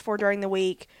cast for during the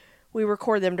week, we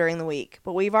record them during the week.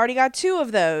 But we've already got 2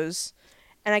 of those,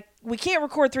 and we can't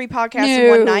record 3 podcasts in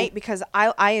one night because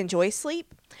I enjoy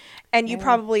sleep. And you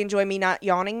probably enjoy me not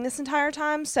yawning this entire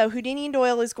time. So Houdini and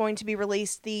Doyle is going to be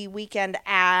released the weekend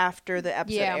after the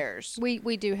episode airs.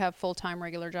 We do have full-time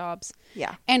regular jobs.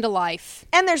 Yeah. And a life.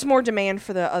 And there's more demand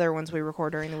for the other ones we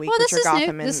record during the week, which are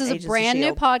Gotham and This is Agents a of brand new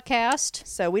S.H.I.E.L.D. podcast.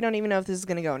 So we don't even know if this is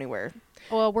going to go anywhere.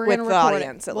 Well, we're with going to the record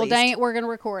audience, it. at Well, least. dang it, we're going to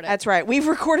record it. That's right. We've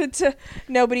recorded to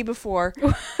nobody before.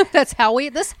 That's how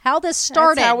this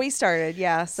started. That's how we started.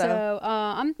 Yeah. So,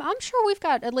 I'm sure we've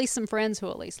got at least some friends who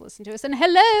at least listen to us. And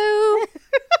hello.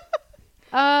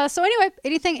 So anyway,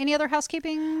 any other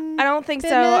housekeeping? I don't think so.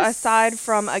 business? Aside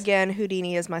from, again,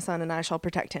 Houdini is my son, and I shall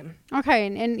protect him. Okay,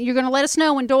 and you're going to let us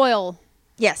know when Doyle.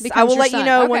 Yes, becomes I will your let you son.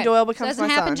 know when Okay. Doyle So it becomes hasn't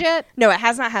my son. happened yet? No, it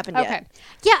has not happened Okay. yet.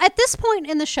 Yeah, at this point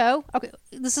in the show, okay,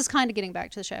 this is kind of getting back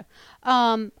to the show.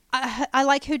 I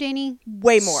like Houdini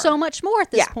Way more. so much more at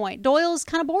this Yeah. point. Doyle's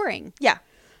kind of boring Yeah.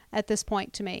 at this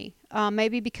point to me.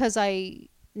 Maybe because I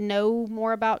know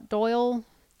more about Doyle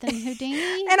than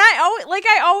Houdini. And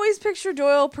I always picture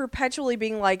Doyle perpetually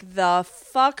being like, the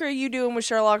fuck are you doing with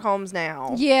Sherlock Holmes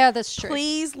now? Yeah, that's true.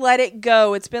 Please let it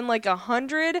go. It's been like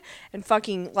 100 and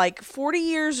fucking like 40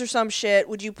 years or some shit.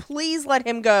 Would you please let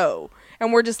him go?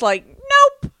 And we're just like,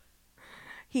 nope.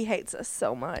 He hates us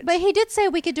so much. But he did say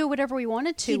we could do whatever we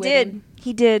wanted to. He with did. him.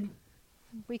 He did.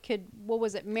 We could, what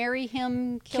was it, marry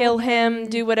him, Kill him,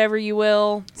 do whatever you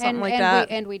will, something like that.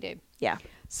 And we do. Yeah.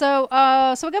 So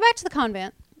we go back to the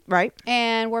convent. Right.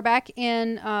 And we're back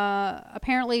in,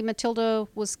 apparently Matilda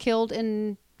was killed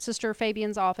in Sister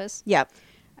Fabian's office. Yep.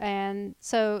 And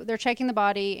so they're checking the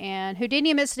body, and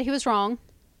Houdini admits that he was wrong.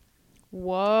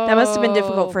 Whoa. That must have been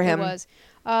difficult for him. It was.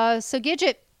 So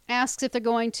Gidget asks if they're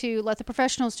going to let the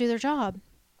professionals do their job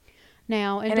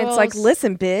now. And it's like,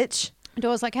 listen, bitch.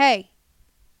 Doyle's like, hey,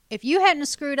 if you hadn't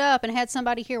screwed up and had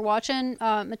somebody here watching,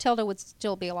 Matilda would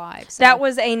still be alive. So. That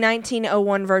was a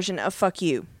 1901 version of fuck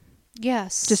you.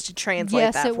 Yes. Just to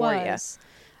translate that for you. Yes,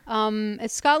 it was.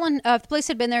 It's Scotland. If the police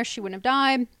had been there, she wouldn't have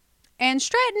died. And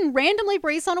Stratton randomly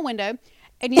breathes on a window.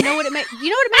 And you know what it made? You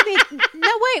know what it made me? No,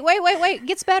 wait. It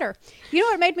gets better. You know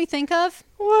what it made me think of?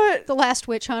 What? The Last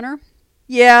Witch Hunter.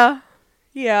 Yeah.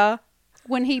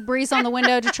 When he breathes on the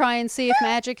window to try and see if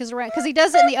magic is around, because he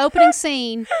does it in the opening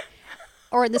scene,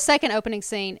 or in the second opening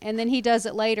scene, and then he does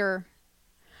it later.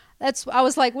 I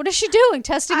was like, what is she doing?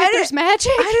 Testing if there's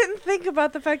magic? I didn't think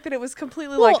about the fact that it was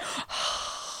completely randomly.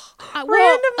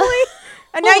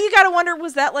 And now you got to wonder,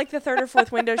 was that like the third or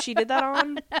fourth window she did that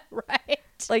on? Right.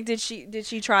 Like, did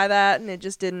she try that and it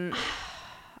just didn't?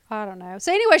 I don't know.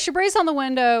 So anyway, she breathes on the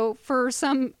window for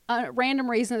some random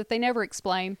reason that they never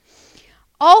explain.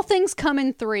 All things come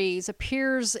in threes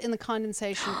appears in the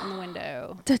condensation in the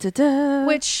window. Da, da, da.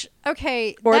 Which,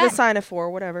 okay. Or the sign of 4,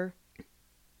 whatever.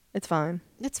 It's fine.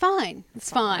 It's fine.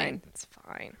 It's fine. It's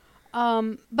fine.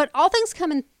 But all things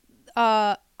come in...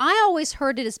 I always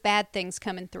heard it as bad things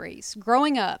come in threes.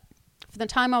 Growing up, from the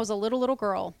time I was a little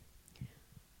girl,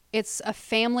 it's a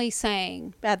family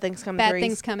saying... Bad things come in bad threes. Bad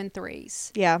things come in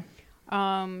threes. Yeah.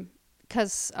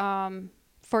 Because,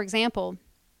 for example,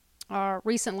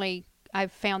 recently...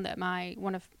 I've found that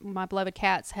one of my beloved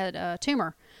cats had a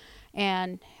tumor,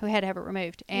 and we had to have it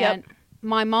removed. And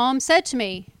my mom said to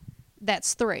me,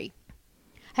 "That's 3."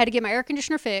 I had to get my air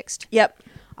conditioner fixed. Yep.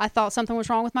 I thought something was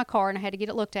wrong with my car, and I had to get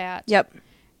it looked at. Yep.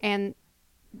 And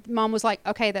Mom was like,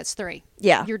 "Okay, that's 3.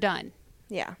 Yeah. You're done."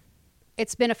 Yeah.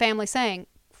 It's been a family saying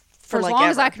for as like long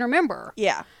ever. as I can remember.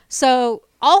 Yeah. So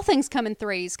all things come in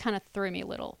threes kind of threw me a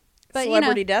little. But,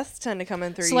 celebrity deaths tend to come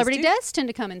in threes. Celebrity deaths tend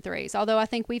to come in threes, although I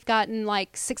think we've gotten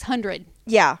like 600.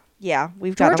 Yeah,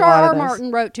 we've gotten George a lot R. of those.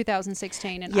 Martin wrote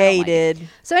 2016, and yeah, he did.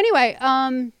 So anyway,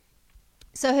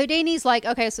 so Houdini's like,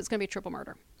 okay, so it's going to be a triple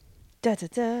murder. Da, da,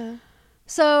 da.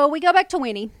 So we go back to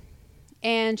Winnie,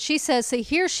 and she says,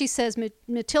 she says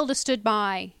Matilda stood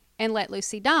by and let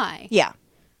Lucy die. Yeah,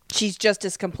 she's just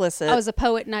as complicit. I was a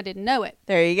poet and I didn't know it.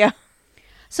 There you go.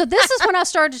 So this is when I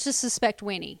started to suspect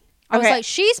Winnie. I was like,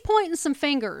 she's pointing some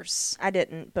fingers. I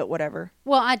didn't, but whatever.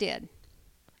 Well, I did.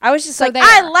 I was just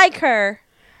I like her.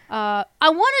 I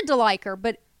wanted to like her,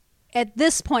 but at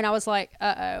this point I was like,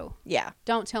 uh-oh. Yeah.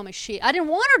 Don't tell me I didn't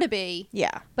want her to be.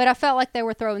 Yeah. But I felt like they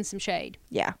were throwing some shade.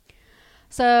 Yeah.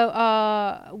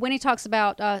 So Winnie talks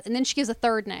about, and then she gives a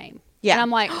third name. Yeah. And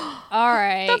I'm like, all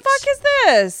right. The fuck is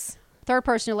this? Third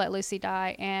person to let Lucy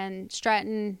die. And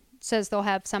Stratton says they'll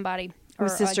have somebody. Or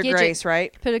Sister Gidget, Grace,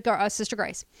 right? Sister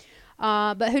Grace.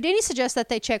 But Houdini suggests that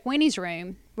they check Winnie's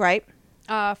room. Right.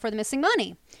 For the missing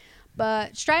money.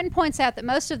 But Stratton points out that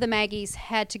most of the Maggies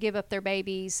had to give up their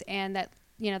babies and that,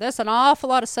 there's an awful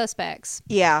lot of suspects.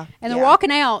 Yeah. And they're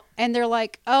walking out and they're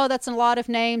like, oh, that's a lot of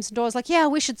names. And Doyle's like, yeah,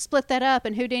 we should split that up.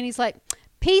 And Houdini's like,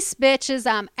 peace, bitches,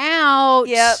 I'm out.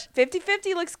 Yep.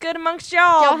 50-50 looks good amongst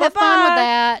y'all. Y'all have fun with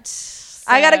that. So,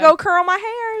 I got to go curl my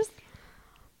hairs.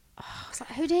 I was like,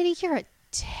 Houdini, you're a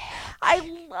dick. I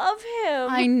love him.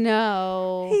 I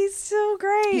know. He's so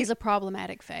great. He's a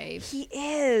problematic fave. He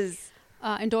is.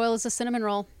 And Doyle is a cinnamon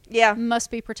roll. Yeah.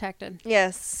 Must be protected.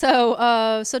 Yes. So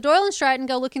Doyle and Stratton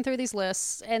go looking through these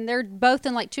lists, and they're both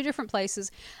in like 2 different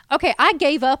places. Okay, I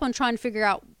gave up on trying to figure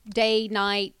out day,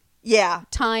 night,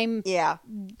 time. Yeah.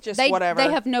 Just whatever.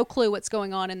 They have no clue what's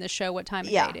going on in this show, what time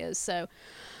of day it is. So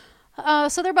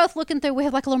they're both looking through. We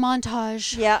have like a little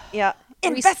montage. Yeah.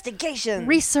 Investigation.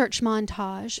 Research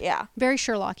montage. Yeah. Very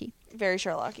Sherlocky. Very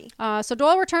Sherlocky. So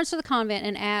Doyle returns to the convent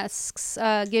and asks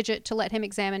Gidget to let him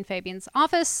examine Fabian's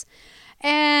office.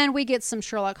 And we get some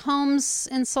Sherlock Holmes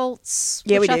insults,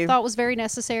 which I thought was very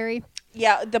necessary.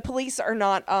 Yeah, the police are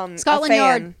not Scotland a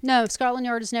fan. Yard. No, Scotland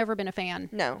Yard has never been a fan.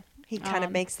 No, he kind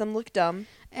of makes them look dumb.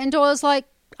 And Doyle's like,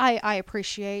 I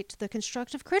appreciate the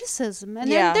constructive criticism. And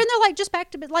Yeah. then they're like just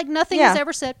back to like nothing Yeah. was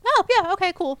ever said. Oh, yeah,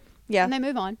 okay, cool. Yeah. And they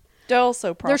move on. Doyle's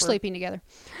so proper. They're sleeping together.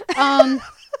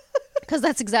 Because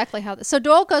that's exactly how. So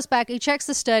Doyle goes back. He checks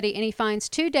the study and he finds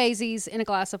 2 daisies in a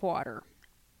glass of water.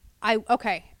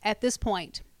 At this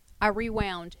point, I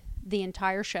rewound the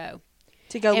entire show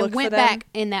To go and look went for them. back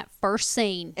in that first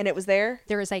scene. And it was there?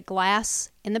 There is a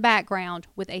glass in the background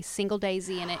with a single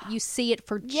daisy in it. You see it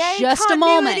for Yay, just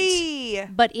continuity! a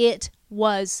moment, but it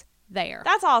was there.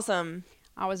 That's awesome.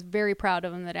 I was very proud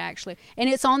of him that actually, and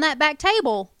it's on that back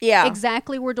table. Yeah.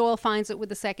 exactly where Doyle finds it with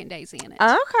the second daisy in it.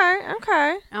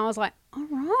 Okay. And I was like, all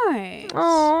right.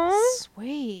 Aw.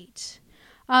 Sweet.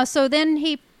 So then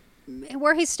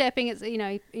where he's stepping, is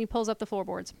he pulls up the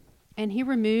floorboards and he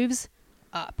removes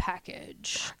a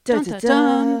package. Dun, dun,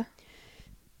 dun.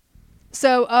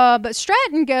 So, but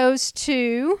Stratton goes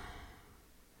to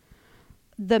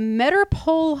the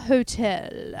Metropole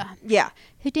Hotel. Yeah.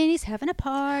 Houdini's having a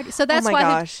party. So that's my why.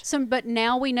 gosh. But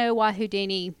now we know why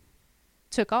Houdini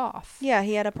took off. Yeah,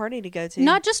 he had a party to go to.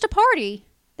 Not just a party.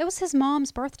 That was his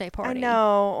mom's birthday party. I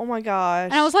know. Oh my gosh.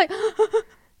 And I was like,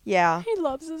 yeah. he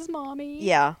loves his mommy.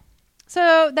 Yeah.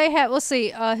 So they had, let's see,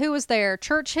 who was there?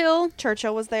 Churchill,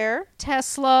 Churchill was there.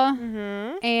 Tesla,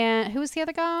 Mm-hmm. and who was the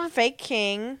other guy? Fake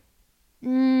King.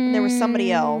 And there was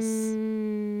somebody else.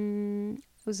 It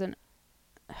was what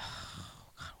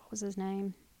was his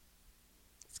name?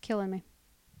 It's killing me.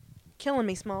 Killing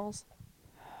me, Smalls.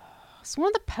 It's one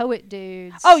of the poet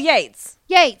dudes. Oh, Yates.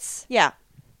 Yates. Yeah.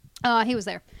 He was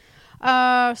there.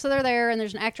 So they're there, and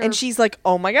there's an actor. And she's like,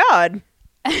 oh my God.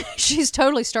 She's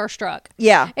totally starstruck.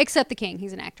 Yeah. Except the king.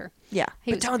 He's an actor. Yeah.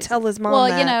 He But was don't busy. tell his mom Well,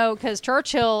 that. because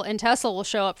Churchill and Tesla will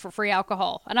show up for free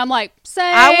alcohol. And I'm like,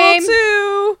 same. I will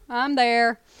too. I'm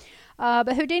there.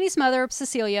 But Houdini's mother,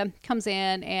 Cecilia, comes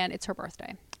in, and it's her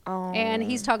birthday. Oh. And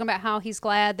he's talking about how he's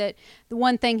glad that the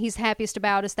one thing he's happiest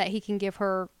about is that he can give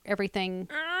her everything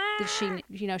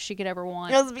that she could ever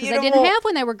want. That's Because they didn't beautiful. have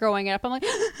when they were growing up. I'm like,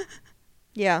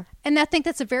 Yeah. and I think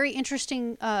that's a very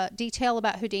interesting detail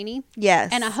about Houdini. Yes.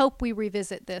 And I hope we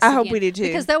revisit this. I hope again, we do too.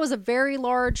 because that was a very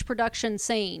large production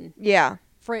scene Yeah.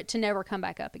 for it to never come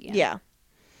back up again. Yeah.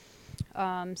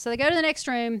 So they go to the next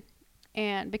room,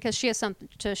 and because she has something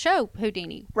to show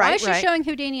Houdini. Why Right, is she right. showing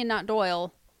Houdini and not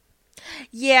Doyle?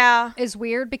 Yeah. Is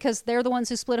weird because they're the ones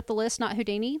who split up the list, not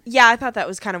Houdini. Yeah, I thought that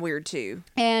was kind of weird too.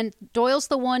 And Doyle's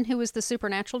the one who was the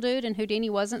supernatural dude, and Houdini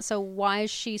wasn't. So why is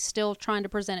she still trying to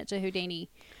present it to Houdini?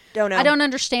 Don't know. I don't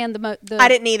understand the. I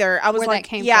didn't either. I was where like, that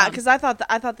came yeah, from. because I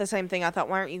thought the same thing. I thought,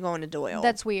 why aren't you going to Doyle?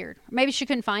 That's weird. Maybe she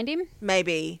couldn't find him.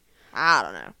 Maybe. I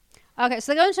don't know. Okay,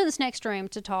 so they go into this next room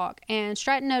to talk, and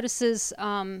Stratton notices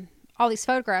all these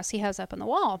photographs he has up on the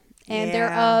wall, and they're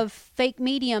Yeah. of fake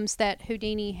mediums that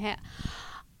Houdini had.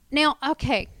 Now,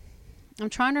 okay, I'm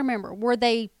trying to remember. Were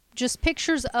they just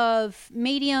pictures of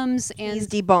mediums, and He's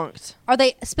debunked. are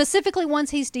they specifically ones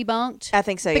he's debunked? I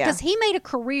think so, Because yeah. he made a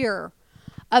career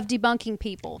of debunking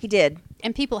people, He did.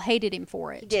 and people hated him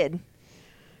for it. He did.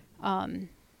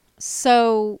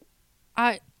 So,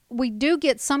 we do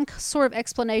get some sort of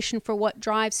explanation for what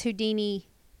drives Houdini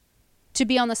to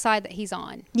be on the side that he's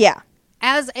on. Yeah.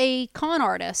 As a con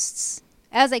artist,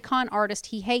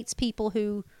 he hates people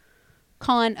who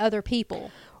con other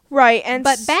people. Right. And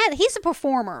But he's a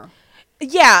performer.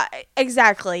 Yeah,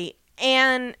 exactly.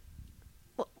 And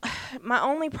my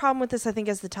only problem with this, I think,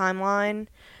 is the timeline,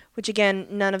 which again,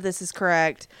 none of this is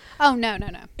correct. Oh, no.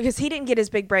 Because he didn't get his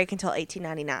big break until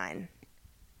 1899.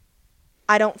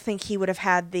 I don't think he would have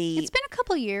had the It's been a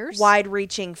couple of years.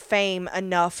 wide-reaching fame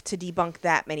enough to debunk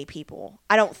that many people.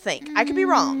 I don't think. I could be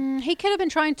wrong. He could have been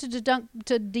trying to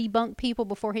debunk people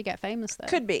before he got famous, though.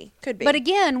 Could be. But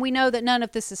again, we know that none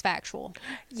of this is factual.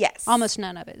 Yes. Almost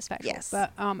none of it is factual. Yes.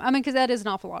 But, because that is an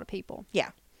awful lot of people. Yeah.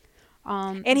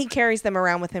 And he carries them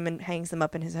around with him and hangs them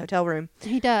up in his hotel room.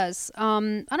 He does. I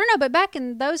don't know, but back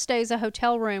in those days, a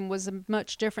hotel room was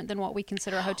much different than what we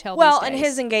consider a hotel Well, these and days.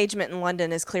 his engagement in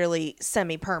London is clearly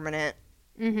semi-permanent.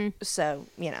 Mm-hmm. So,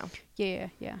 Yeah.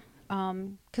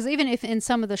 Because even if in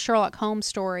some of the Sherlock Holmes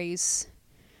stories,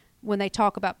 when they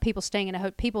talk about people staying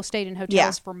in people stayed in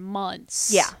hotels for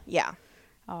months. Yeah.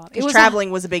 It Because was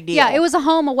traveling was a big deal. Yeah, it was a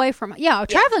home away from. Yeah,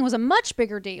 traveling was a much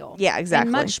bigger deal. Yeah, exactly.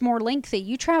 And much more lengthy.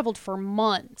 You traveled for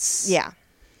months. Yeah.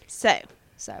 So,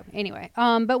 anyway,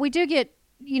 but we do get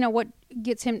what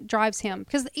drives him,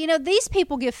 because these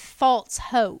people give false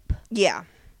hope, yeah.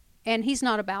 and he's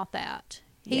not about that.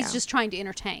 He's Yeah. just trying to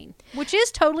entertain, which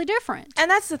is totally different.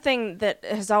 And that's the thing that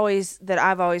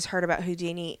I've always heard about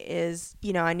Houdini is,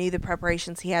 I knew the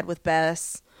preparations he had with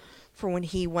Bess for when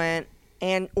he went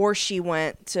or she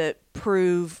went to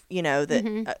prove,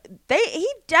 that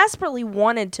he desperately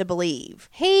wanted to believe.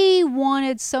 He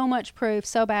wanted so much proof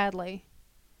so badly.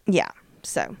 Yeah.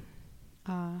 So.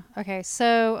 Okay,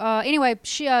 so anyway,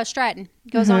 Stratton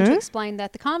goes on to explain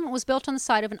that the convent was built on the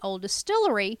site of an old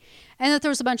distillery and that there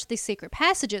was a bunch of these secret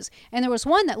passages. And there was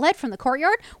one that led from the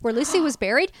courtyard where Lucy was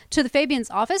buried to the Fabian's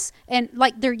office. And,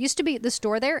 there used to be this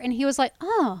door there. And he was like,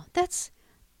 oh, that's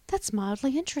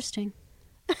mildly interesting.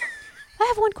 I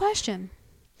have one question.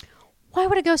 Why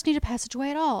would a ghost need a passageway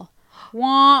at all?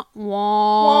 Wah,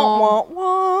 wah. Wah, wah,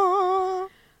 wah.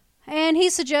 And he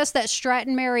suggests that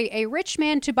Stratton marry a rich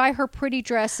man to buy her pretty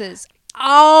dresses.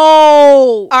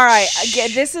 Oh! All right. Again,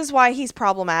 this is why he's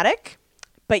problematic.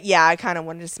 But yeah, I kind of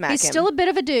wanted to smack him. He's still a bit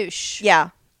of a douche.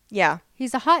 Yeah. Yeah.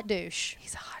 He's a hot douche.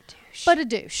 He's a hot douche. But a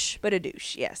douche. But a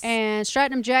douche, yes. And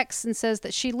Stratton objects and says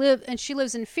that she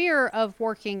lives in fear of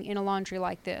working in a laundry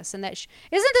like this. And that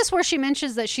isn't this where she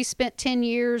mentions that she spent 10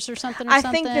 years or something? I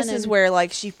think this is where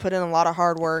she put in a lot of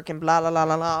hard work and blah, blah, blah,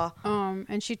 blah, blah.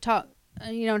 And she talked,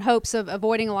 in hopes of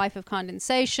avoiding a life of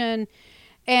condensation.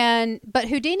 But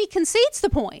Houdini concedes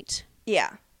the point.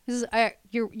 Yeah.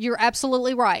 You're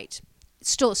absolutely right.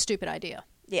 It's still a stupid idea.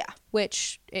 Yeah.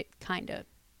 Which it kind of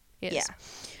is. Yeah.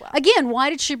 Well. Again, why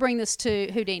did she bring this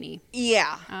to Houdini?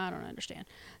 Yeah. I don't understand.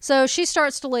 So she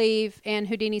starts to leave, and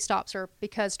Houdini stops her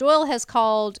because Doyle has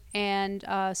called and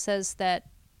says that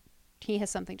he has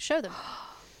something to show them.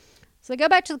 So they go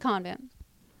back to the convent.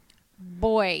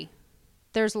 Boy,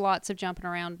 there's lots of jumping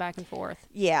around back and forth.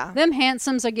 Yeah. Them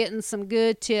handsomes are getting some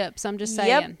good tips, I'm just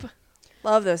saying. Yep.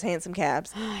 Love those handsome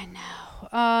cabs. I know.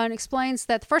 And explains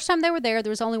that the first time they were there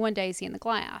was only one Daisy in the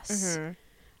glass.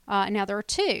 Mm-hmm. Now there are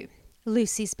two.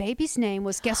 Lucy's baby's name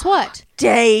was, guess what?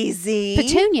 Daisy.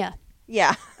 Petunia.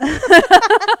 Yeah.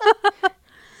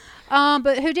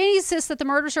 But Houdini insists that the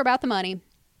murders are about the money.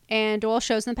 And Doyle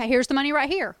shows them, here's the money right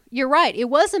here. You're right. It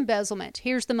was embezzlement.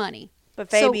 Here's the money. But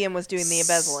Fabian was doing the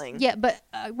embezzling. Yeah, but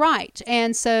right.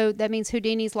 And so that means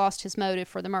Houdini's lost his motive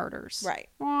for the murders. Right.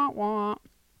 Wah, wah.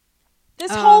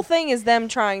 This whole thing is them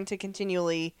trying to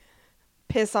continually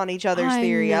piss on each other's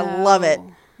theory. Know. I love it.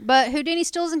 But Houdini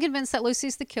still isn't convinced that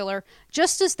Lucy's the killer.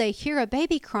 Just as they hear a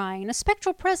baby crying, a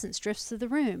spectral presence drifts through the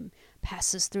room,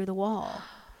 passes through the wall.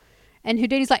 And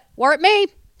Houdini's like, weren't me.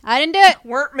 I didn't do it.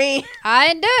 Weren't me. I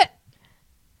didn't do it.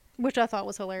 Which I thought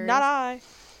was hilarious. Not I.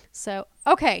 So,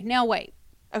 okay, now wait.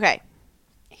 Okay.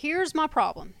 Here's my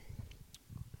problem.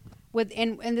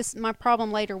 And this my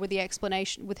problem later with the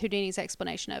explanation, with Houdini's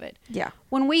explanation of it. Yeah.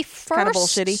 When we first... Kind of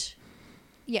bullshitty.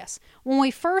 Yes. When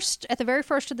we first, at the very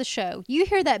first of the show, you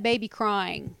hear that baby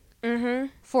crying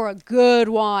for a good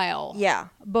while. Yeah.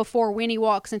 Before Winnie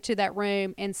walks into that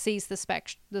room and sees the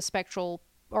spectral,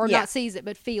 or not sees it,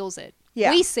 but feels it.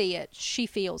 Yeah. We see it. She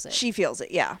feels it. She feels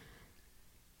it, yeah.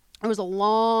 It was a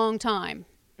long time.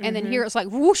 And then here it's like,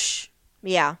 whoosh.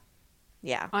 Yeah.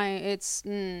 Yeah.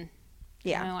 Yeah.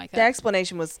 Yeah. I don't like the that.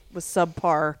 explanation was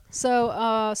subpar.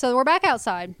 So we're back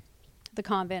outside the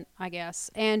convent, I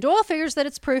guess. And Doyle figures that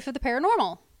it's proof of the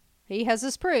paranormal. He has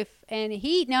this proof. And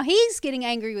he's getting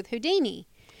angry with Houdini.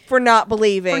 For not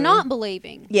believing.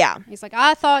 Yeah. Yeah. He's like,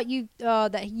 I thought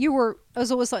that you were, as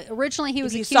it was like, originally he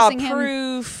was if you accusing saw him.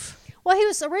 proof. Well,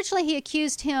 he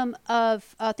accused him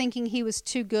of thinking he was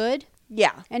too good.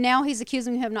 Yeah. And now he's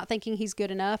accusing him of not thinking he's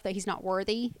good enough, that he's not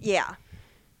worthy. Yeah.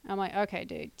 I'm like, okay,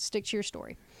 dude, stick to your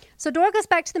story. So Doyle goes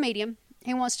back to the medium.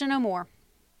 He wants to know more.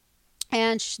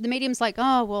 And the medium's like,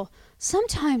 oh, well,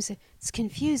 sometimes it's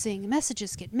confusing.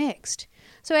 Messages get mixed.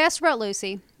 So he asks about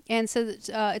Lucy and says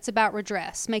it's about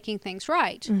redress, making things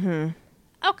right. Mm-hmm.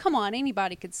 Oh, come on.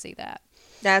 Anybody could see that.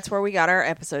 That's where we got our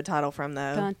episode title from,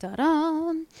 though. Dun, dun,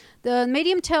 dun. The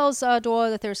medium tells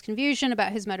Doyle that there's confusion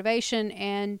about his motivation,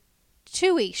 and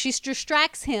Tui, she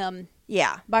distracts him.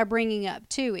 Yeah. By bringing up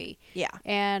Tui. Yeah.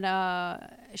 And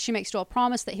she makes Doyle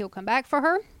promise that he'll come back for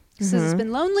her. Says it's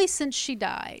been lonely since she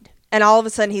died. And all of a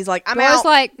sudden he's like, I'm Doyle's out.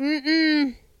 like,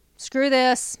 screw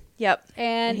this. Yep.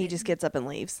 And he just gets up and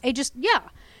leaves.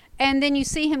 And then you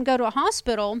see him go to a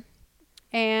hospital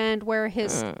and where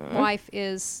his wife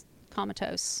is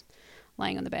comatose,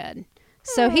 laying on the bed.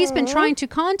 So he's been trying to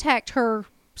contact her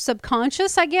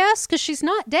subconscious, I guess, because she's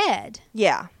not dead.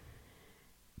 Yeah.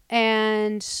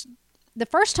 And the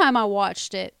first time I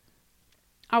watched it,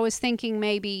 I was thinking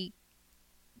maybe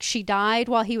she died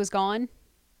while he was gone.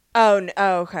 Oh,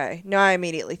 okay. No, I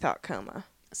immediately thought coma.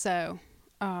 So,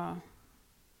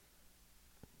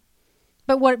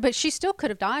 but she still could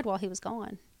have died while he was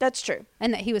gone. That's true.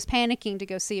 And that he was panicking to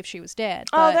go see if she was dead.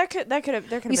 Oh, there could have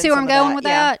been. You see where I'm going with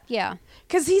that? Yeah.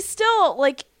 Because he's still,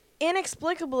 like,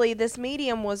 inexplicably, this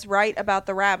medium was right about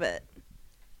the rabbit.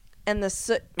 and the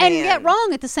Soot Man. And get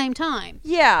wrong at the same time.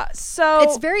 Yeah, so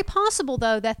It's very possible,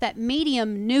 though, that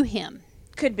medium knew him.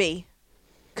 could be.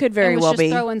 Could very and was well just be.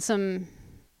 throwing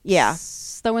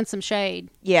some shade.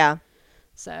 Yeah.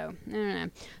 So, I don't know.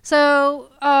 So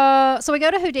we go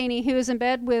to Houdini, who is in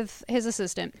bed with his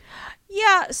assistant.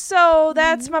 Yeah, so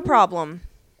that's my problem.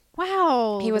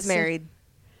 Wow. He was married.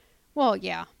 Well,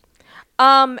 yeah.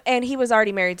 And he was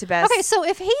already married to Bess. Okay, so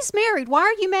if he's married, why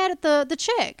are you mad at the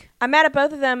chick? I'm mad at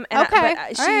both of them. And Okay.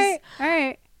 she's, all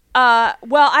right.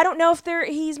 well, I don't know if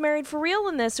he's married for real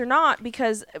in this or not,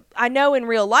 because I know in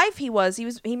real life he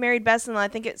married Bess in, I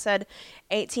think it said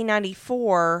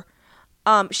 1894.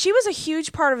 She was a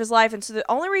huge part of his life, and so the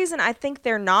only reason I think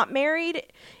they're not married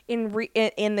in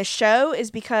the show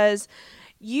is because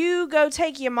you go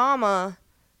take your mama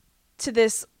to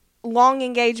this long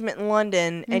engagement in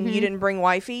London and you didn't bring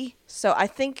wifey. So I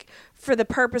think for the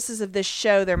purposes of this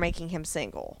show, they're making him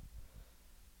single.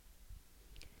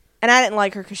 And I didn't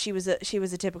like her because she was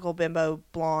a typical bimbo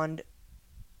blonde,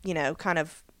 kind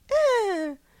of.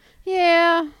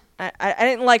 Yeah. I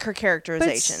didn't like her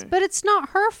characterization. But it's not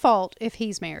her fault if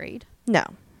he's married. No.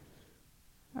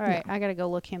 All right, I got to go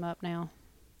look him up now.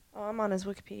 Oh, I'm on his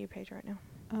Wikipedia page right now.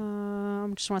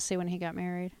 Just want to see when he got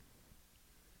married.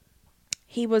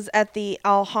 He was at the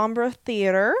Alhambra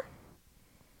Theater,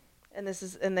 and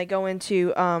they go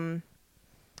into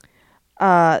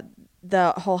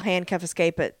the whole handcuff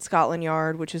escape at Scotland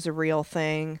Yard, which is a real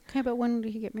thing. Okay, but when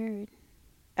did he get married?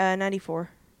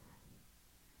 94.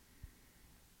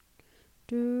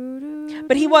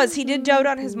 But he did dote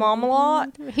on his mom a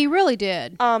lot. He really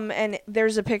did. And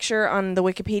there's a picture on the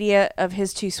Wikipedia of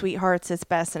his two sweethearts. It's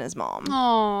Bess and his mom.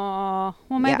 Aw.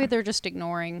 Well, maybe Yeah. they're just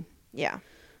ignoring. Yeah.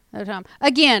 The time.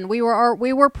 Again, we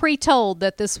were pre-told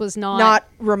that this was Not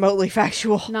remotely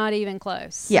factual. not even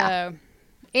close. Yeah. So,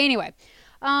 anyway,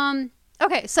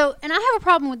 okay. So, and I have a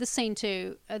problem with this scene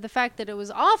too. The fact that it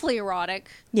was awfully erotic.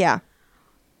 Yeah.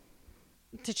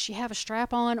 Did she have a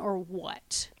strap on or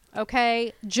what?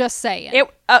 Okay, just saying.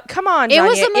 Come on, It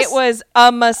was Janya. a It was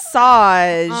a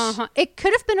massage. Uh-huh. It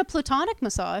could have been a platonic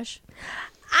massage,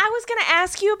 I was going to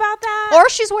ask you about that. or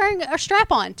she's wearing a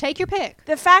strap on. Take your pick.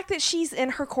 The fact that she's in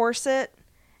her corset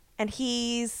and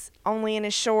he's only in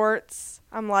his shorts.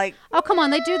 I'm like, Oh, come on,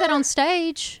 they do that on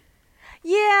stage.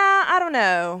 yeah, I don't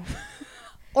know.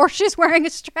 Or she's wearing a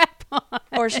strap on.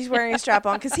 Or she's wearing a strap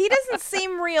on, because he doesn't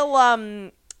seem real,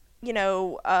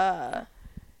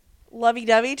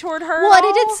 lovey-dovey toward her. Well, at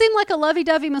it didn't all. seem like a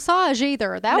lovey-dovey massage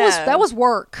either. That No. was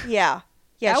work. Yeah.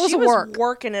 Yeah, That was she work.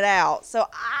 working it out. So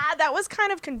that was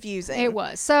kind of confusing. It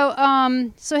was. So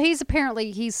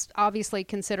he's obviously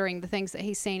considering the things that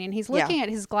he's seen, and he's looking at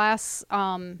his glass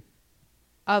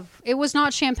of, it was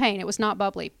not champagne, it was not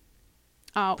bubbly.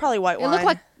 Probably white wine. It looked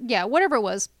like, whatever it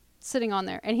was sitting on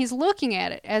there, and he's looking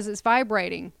at it as it's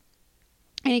vibrating,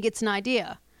 and he gets an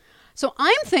idea. So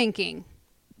I'm thinking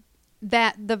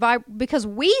that because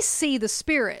we see the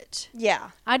spirit, Yeah.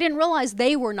 I didn't realize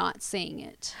they were not seeing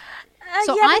it.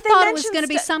 So yeah, I but they thought it was mentioned going to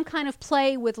be some kind of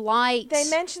play with light. They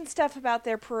mentioned stuff about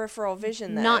their peripheral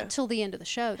vision, though. Not till the end of the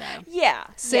show, though. Yeah.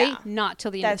 See, yeah. not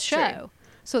till the end That's of the show. true.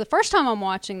 So the first time I'm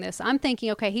watching this, I'm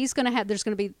thinking, okay, there's going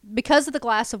to be, because of the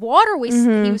glass of water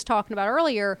he was talking about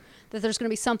earlier, that there's going to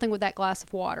be something with that glass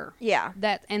of water. Yeah.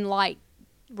 And light.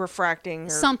 Refracting or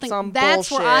Something. some That's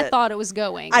bullshit. where I thought it was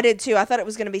going. I did, too. I thought it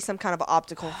was going to be some kind of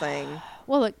optical thing.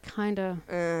 Well, it kind of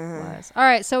was. All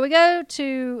right, so we go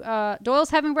to Doyle's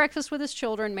having breakfast with his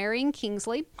children, Mary and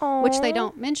Kingsley, which they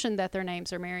don't mention that their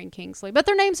names are Mary and Kingsley, but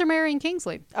their names are Mary and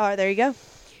Kingsley. Oh, there you go.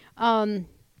 And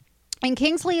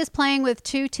Kingsley is playing with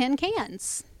 2 tin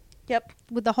cans. Yep.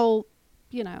 With the whole,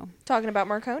 Talking about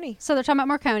Marconi. So they're talking about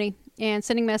Marconi and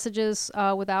sending messages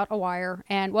without a wire.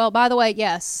 And, well, by the way,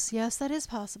 yes, that is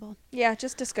possible. Yeah,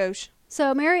 just a skosh.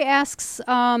 So Mary asks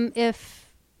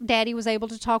if Daddy was able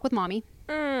to talk with Mommy.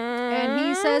 And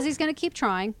he says he's going to keep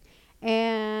trying.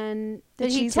 And That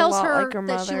he she's a tells lot her like her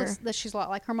that, mother. that she's a lot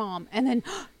like her mom. And then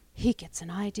he gets an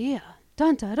idea.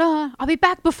 Dun, dun, dun. I'll be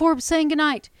back before saying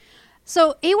goodnight.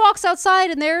 So he walks outside,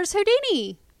 and there's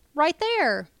Houdini right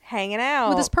there. Hanging out.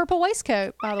 With his purple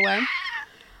waistcoat, by the way.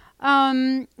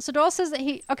 So Doyle says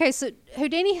that so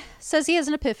Houdini says he has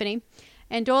an epiphany.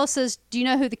 And Doyle says, do you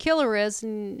know who the killer is?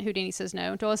 And Houdini says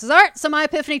no. Doyle says, all right, so my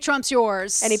epiphany trumps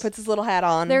yours. And he puts his little hat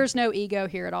on. There's no ego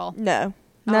here at all. No.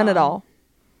 None at all.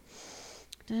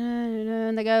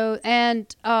 And they go,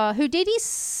 and Houdini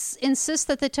insists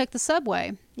that they take the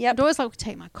subway. Yep. Doyle's like,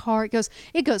 take my car. It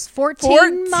goes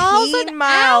 14 miles an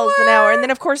hour. And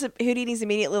then, of course, Houdini's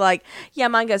immediately like, yeah,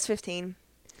 mine goes 15.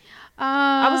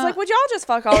 I was like, would y'all just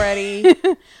fuck already?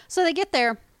 So they get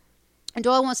there. And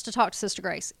Doyle wants to talk to Sister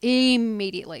Grace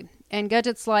immediately. And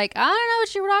Gudget's like, I don't know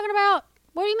what you were talking about.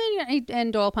 What do you mean?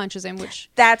 And Doyle punches him, which...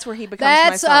 That's where he becomes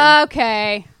my son.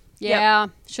 Okay. Yeah.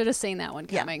 Yep. Should have seen that one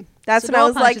coming. Yeah. That's so when Doyle I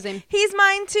was like, him. He's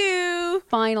mine too.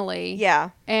 Finally. Yeah.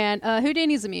 And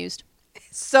Houdini's amused.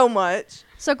 So much.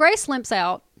 So Grace limps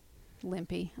out.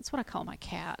 Limpy. That's what I call my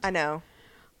cat. I know.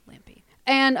 Limpy.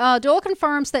 And Doyle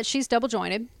confirms that she's double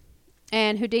jointed.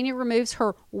 And Houdini removes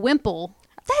her wimple.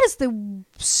 That is the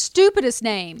stupidest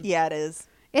name. Yeah, it is.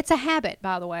 It's a habit,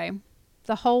 by the way.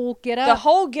 The whole get up. The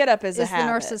whole get up is a habit.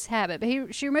 The nurse's habit. But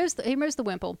he removes the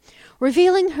wimple,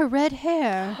 revealing her red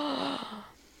hair.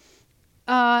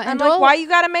 I'm like, why you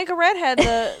got to make a redhead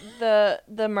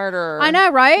the murderer? I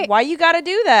know, right? Why you got to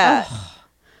do that?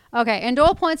 Okay, and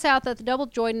Doyle points out that the double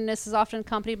jointedness is often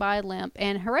accompanied by a limp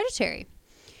and hereditary,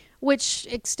 which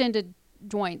extended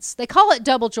joints. They call it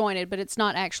double jointed, but it's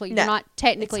not actually. No, you're not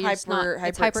technically. It's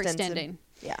hyperextending.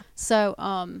 Yeah. So,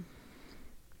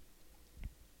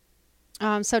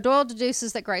 so Doyle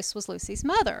deduces that Grace was Lucy's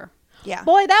mother. Yeah.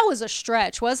 Boy, that was a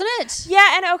stretch, wasn't it?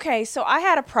 Yeah, and okay, so I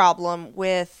had a problem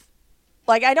with,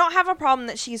 like, I don't have a problem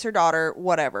that she's her daughter,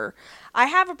 whatever. I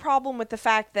have a problem with the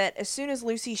fact that as soon as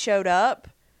Lucy showed up,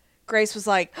 Grace was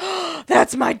like, oh,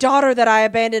 that's my daughter that I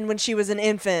abandoned when she was an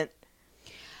infant.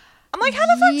 I'm like, how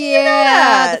the fuck do you know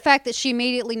that? The fact that she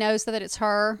immediately knows that it's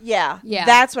her. Yeah.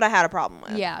 That's what I had a problem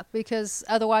with. Yeah, because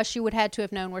otherwise she would have had to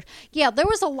have known where. Yeah, there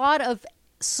was a lot of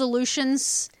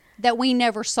solutions that we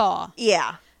never saw.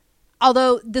 Yeah.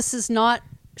 Although this is not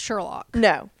Sherlock.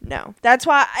 No. That's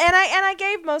why, and I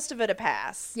gave most of it a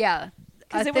pass. Yeah.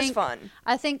 Because it was fun.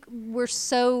 I think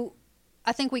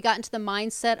we got into the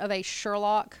mindset of a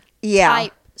Sherlock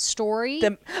type story.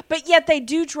 But yet they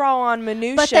do draw on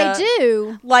minutia. But they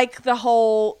do. Like the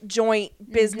whole joint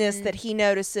business that he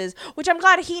notices, which I'm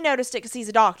glad he noticed it because he's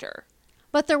a doctor.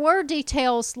 But there were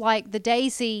details like the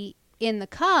daisy in the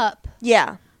cup.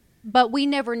 Yeah. But we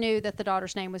never knew that the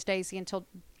daughter's name was Daisy until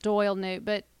Doyle knew.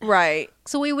 But right.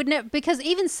 So we would never, because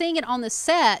even seeing it on the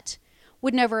set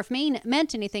would never have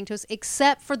meant anything to us,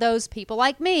 except for those people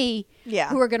like me,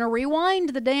 who are going to rewind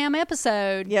the damn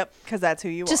episode. Yep, because that's who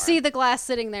you are. To see the glass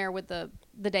sitting there with the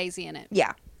Daisy in it.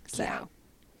 Yeah. So. Yeah.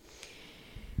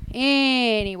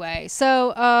 Anyway,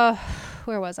 so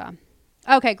where was I?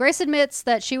 Okay, Grace admits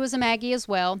that she was a Maggie as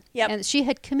well. Yep. And that she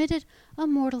had committed a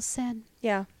mortal sin.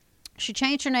 Yeah. She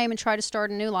changed her name and tried to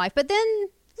start a new life. But then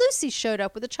Lucy showed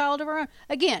up with a child of her own.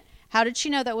 Again, how did she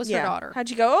know that was her daughter? How'd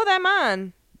you go, oh, that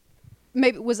mine?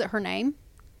 Maybe, was it her name?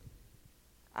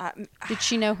 Did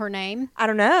she know her name? I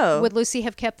don't know. Would Lucy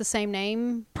have kept the same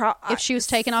name if she was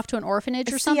taken off to an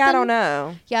orphanage or something? I don't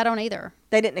know. Yeah, I don't either.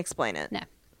 They didn't explain it. No,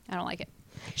 I don't like it.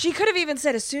 She could have even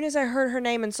said, as soon as I heard her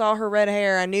name and saw her red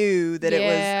hair, I knew that it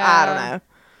was, I don't know.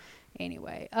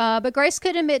 Anyway, but Grace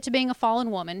could admit to being a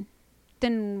fallen woman.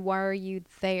 Then why are you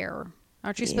there?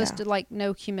 Aren't you supposed to, like,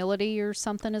 know humility or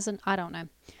something? I don't know.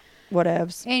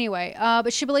 Whatevs. Anyway,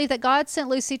 but she believed that God sent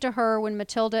Lucy to her when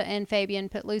Matilda and Fabian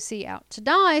put Lucy out to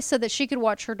die so that she could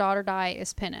watch her daughter die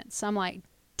as penance. I'm like,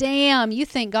 damn, you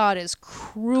think God is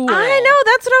cruel. I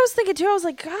know. That's what I was thinking, too. I was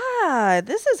like, God,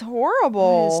 this is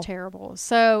horrible. It is terrible.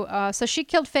 So she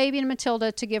killed Fabian and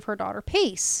Matilda to give her daughter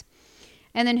peace.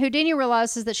 And then Houdini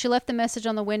realizes that she left the message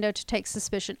on the window to take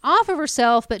suspicion off of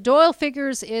herself, but Doyle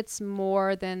figures it's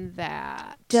more than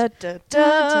that. Da, da,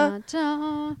 da. Da,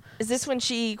 da. Is this when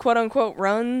she, quote-unquote,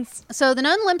 runs? So the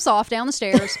nun limps off down the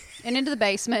stairs and into the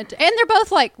basement, and they're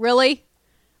both like, really?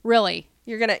 Really?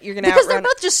 You're gonna because they're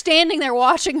both just standing there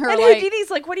watching her. And like,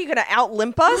 Houdini's like, what, are you going to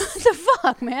out-limp us? What the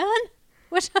fuck, man?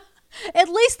 Which... At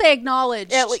least they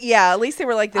acknowledged. At least they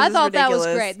were like, this is ridiculous. I thought that was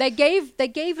great. They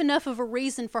gave enough of a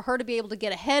reason for her to be able to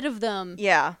get ahead of them.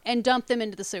 Yeah. And dump them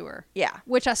into the sewer. Yeah.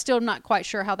 Which I still am not quite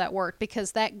sure how that worked,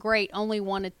 because that grate only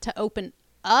wanted to open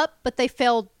up, but they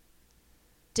fell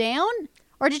down?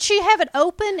 Or did she have it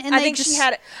open and I think she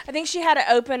had it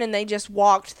open and they just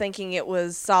walked thinking it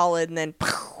was solid and then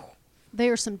they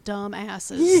are some dumb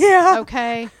asses. Yeah.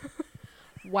 Okay.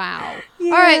 Wow.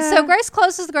 Yeah. All right, so Grace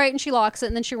closes the grate and she locks it,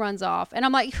 and then she runs off. And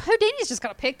I'm like, Houdini's just got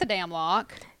to pick the damn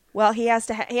lock. Well, he has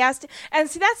to, and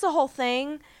see, that's the whole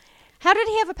thing. How did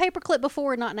he have a paperclip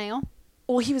before and not now?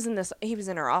 Well, he was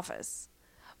in her office.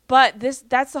 But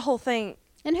that's the whole thing.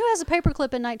 And who has a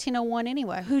paperclip in 1901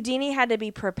 anyway? Houdini had to be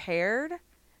prepared.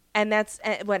 And that's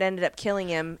what ended up killing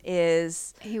him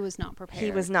is... He was not prepared.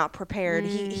 He was not prepared.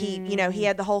 He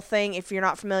had the whole thing, if you're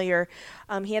not familiar,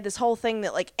 he had this whole thing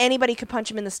that, like, anybody could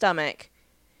punch him in the stomach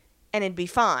and it'd be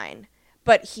fine.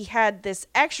 but he had this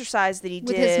exercise that he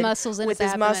With did his muscles in with his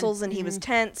his abdomen. muscles, and he was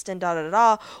tensed and da da da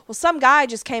da. Well, some guy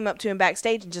just came up to him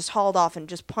backstage and just hauled off and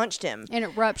just punched him, And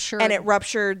it ruptured. and it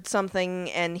ruptured something,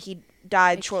 and he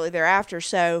died shortly thereafter.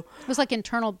 So It was like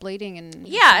internal bleeding and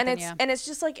yeah, and something, and it's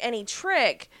just like any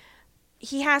trick.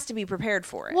 He has to be prepared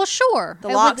for it. well, sure. The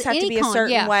And locks with have to any be a con-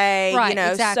 certain yeah, way, right, you know.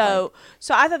 exactly.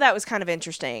 So I thought that was kind of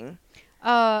interesting.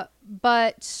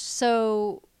 But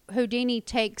so Houdini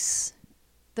takes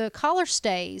the collar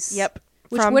stays. Yep,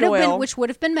 Which from would have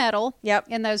Doyle. been metal. Yep.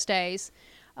 In those days,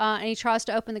 and he tries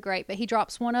to open the grate, but he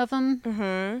drops one of them,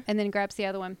 and then grabs the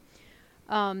other one.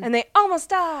 And they almost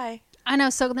die. I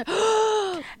know. So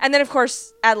And then, of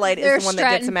course, Adelaide is the one that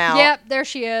gets him out. Yep, there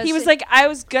she is. He was like, I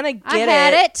was going to get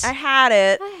had it. I had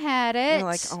it. I had it. And you're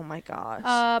like, oh, my gosh.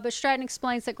 But Stratton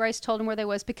explains that Grace told him where they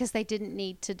was because they didn't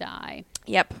need to die.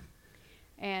 Yep.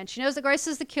 And she knows that Grace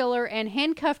is the killer and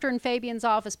handcuffed her in Fabian's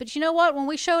office. But you know what? When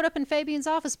we showed up in Fabian's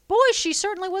office, boy, she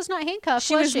certainly was not handcuffed.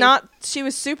 She was not, she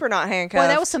was super not handcuffed. Boy,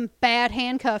 that was some bad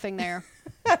handcuffing there.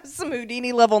 That was some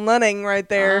Houdini level nunning right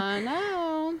there. I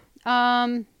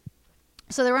know.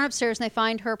 So they run upstairs and they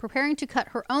find her preparing to cut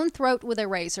her own throat with a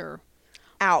razor.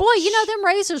 Ouch. Boy, you know, them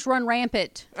razors run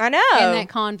rampant I know. in that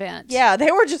convent. Yeah,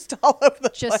 they were just all over the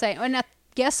place. Just saying. And I'm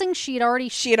guessing she had already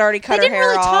She had already cut they her didn't hair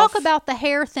really off. talk about the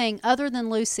hair thing other than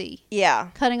Lucy Yeah.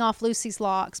 cutting off Lucy's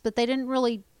locks, but they didn't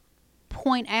really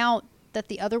point out that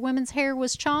the other women's hair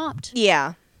was chopped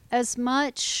Yeah. as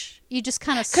much. You just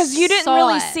kind of Because you didn't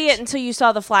really see it until you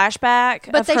saw the flashback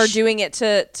But of they her doing it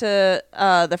to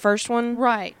the first one.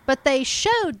 right, but they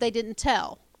showed they didn't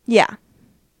tell. Yeah.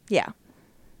 Yeah.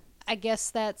 I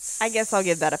guess I guess I'll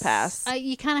give that a pass.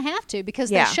 You kind of have to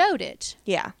because Yeah. they showed it.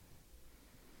 Yeah.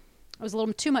 It was a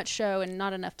little too much show and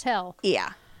not enough tell.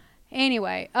 Yeah.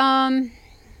 Anyway,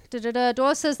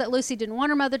 Doyle says that Lucy didn't want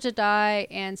her mother to die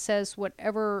and says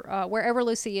wherever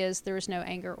Lucy is, there is no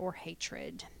anger or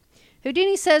hatred.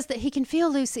 Houdini says that he can feel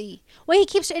Lucy. Well, he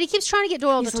keeps trying to get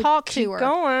Doyle He's to like, talk "Keep to her.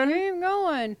 going." Keep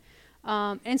going.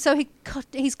 And so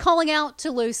he's calling out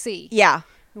to Lucy. Yeah.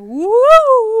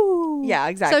 Woo! Yeah,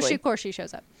 exactly. So of course she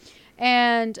shows up.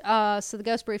 And so the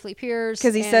ghost briefly appears.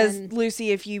 Because he says, and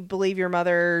Lucy, if you believe your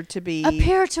mother to be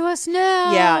appear to us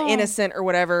now. yeah, innocent or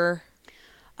whatever,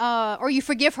 or you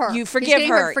forgive her. you He's forgive getting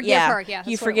her. to forgive yeah. her. Yeah, You that's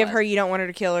what it forgive was. her. You don't want her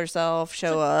to kill herself.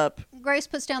 Show up. Grace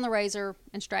puts down the razor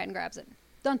and Stratton grabs it.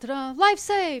 Dun dun dun! Life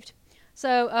saved.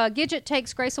 So Gidget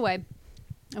takes Grace away.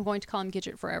 I'm going to call him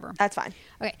Gidget forever. That's fine.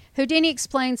 Okay. Houdini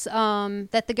explains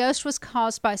that the ghost was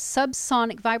caused by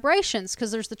subsonic vibrations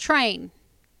because there's the train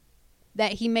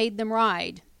that he made them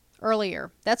ride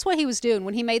earlier. That's what he was doing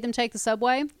when he made them take the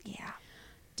subway. Yeah.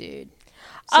 Dude.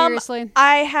 Seriously?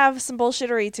 I have some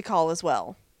bullshittery to call as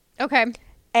well. Okay.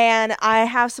 And I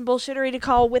have some bullshittery to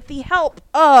call with the help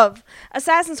of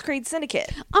Assassin's Creed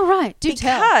Syndicate. All right. Do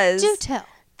tell. Do tell.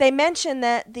 They mentioned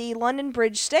that the London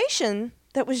Bridge station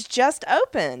that was just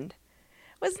opened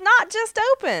was not just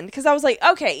opened. Because I was like,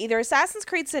 okay, either Assassin's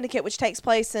Creed Syndicate, which takes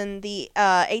place in the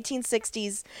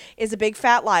 1860s, is a big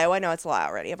fat lie. Oh, I know it's a lie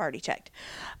already. I've already checked.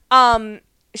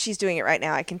 She's doing it right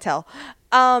now. I can tell.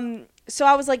 So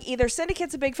I was like, either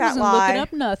Syndicate's a big fat Wasn't lie, looking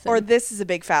up nothing. or this is a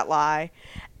big fat lie.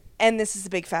 And this is a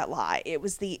big fat lie. It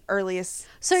was the earliest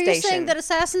So station. you're saying that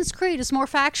Assassin's Creed is more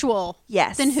factual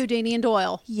Yes. than Houdini and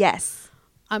Doyle? Yes.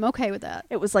 I'm okay with that.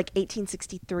 It was like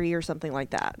 1863 or something like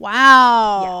that.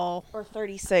 Wow. Or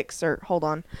 36, or hold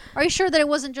on. Are you sure that it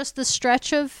wasn't just the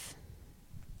stretch of...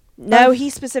 No, he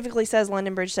specifically says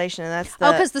London Bridge Station, and that's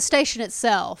the... because the station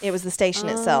itself. It was the station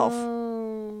itself.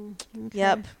 Oh, okay.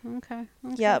 Yep. Okay.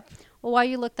 Yep. Well, while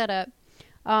you look that up,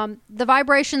 the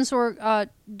vibrations were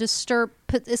disturbed.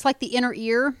 It's like the inner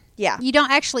ear. Yeah. You don't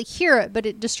actually hear it, but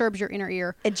it disturbs your inner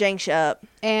ear It janks you up.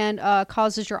 and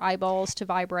causes your eyeballs to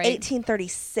vibrate.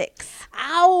 1836.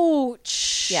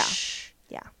 Ouch. Yeah.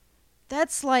 Yeah.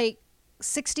 That's like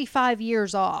 65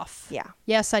 years off. Yeah.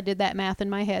 Yes, I did that math in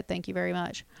my head. Thank you very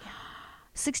much.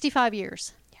 65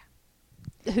 years.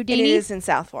 And Houdini. it is in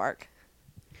Southwark.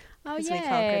 Oh, 'cause yay. we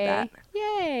conquered that.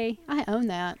 Yay. I own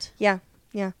that. Yeah.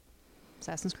 Yeah.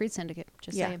 Assassin's Creed Syndicate.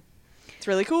 Just Yeah. saying. It's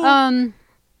really cool.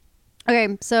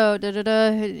 Okay, so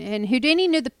and Houdini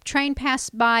knew the train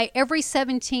passed by every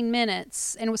 17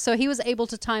 minutes, and so he was able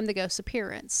to time the ghost's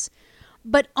appearance,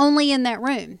 but only in that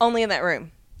room. Only in that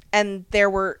room. And there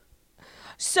were...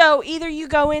 So either you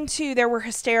go into... There were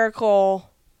hysterical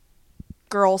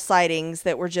girl sightings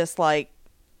that were just like...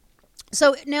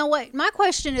 So now what? My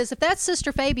question is, if that's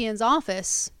Sister Fabian's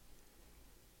office,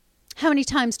 how many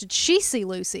times did she see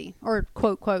Lucy, or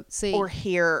quote see, Or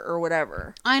hear or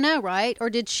whatever. I know, right? Or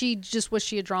did she was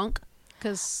she a drunk?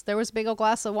 Because there was a big old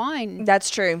glass of wine. That's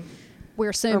true.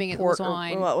 we're assuming it was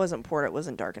wine. Well, it wasn't port. It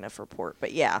wasn't dark enough for port.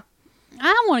 But yeah.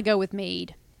 I want to go with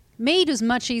mead. Mead is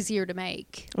much easier to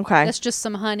make. Okay. That's just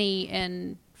some honey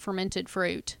and fermented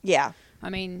fruit. Yeah. I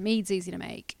mean, mead's easy to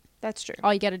make. That's true.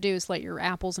 All you got to do is let your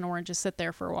apples and oranges sit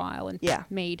there for a while and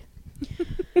mead.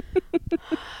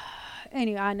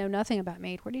 Anyway, I know nothing about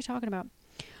mead. What are you talking about?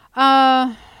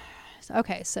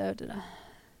 Okay, so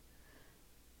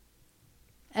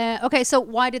so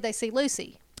why did they see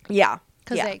Lucy? Yeah.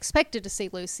 Because they expected to see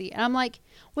Lucy. And I'm like,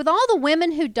 with all the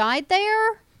women who died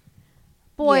there,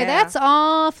 boy, that's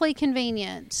awfully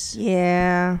convenient.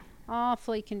 Yeah.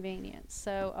 Awfully convenient.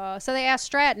 So so they asked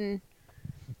Stratton,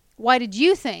 why did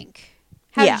you think?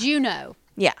 How did you know?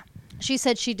 Yeah. She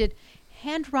said she did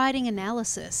handwriting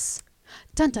analysis.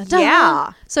 Dun, dun, dun.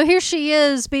 Yeah. So here she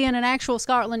is being an actual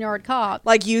Scotland Yard cop.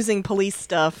 Like using police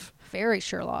stuff. Very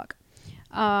Sherlock.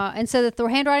 And said that the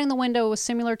handwriting in the window was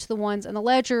similar to the ones in the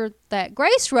ledger that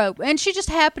Grace wrote. And she just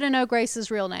happened to know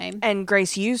Grace's real name. And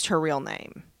Grace used her real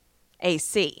name.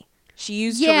 AC. She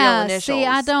used her real initials. See,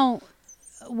 I don't...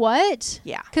 What?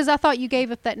 Yeah. Because I thought you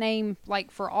gave up that name, like,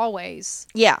 for always.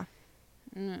 Yeah.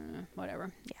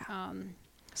 Whatever. Yeah.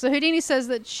 So Houdini says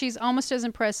that she's almost as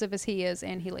impressive as he is,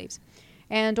 and he leaves.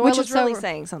 And Doyle Which looks is really over.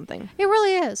 saying something. It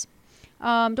really is.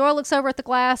 Doyle looks over at the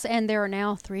glass, and there are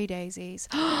now 3 daisies.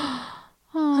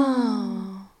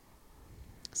 Oh.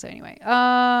 So anyway,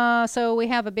 so we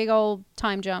have a big old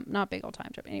time jump. Not big old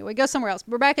time jump. Anyway, go somewhere else.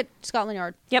 We're back at Scotland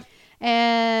Yard. Yep.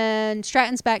 And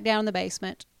Stratton's back down in the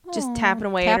basement. Just tapping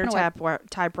away at her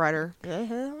typewriter.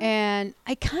 And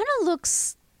it kind of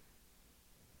looks...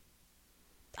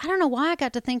 I don't know why I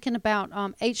got to thinking about...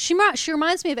 she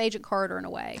reminds me of Agent Carter in a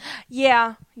way.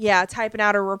 Yeah. Yeah. Typing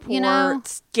out her reports. You know?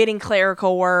 Getting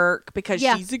clerical work because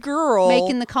she's a girl.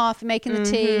 Making the coffee, making the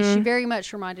tea. She very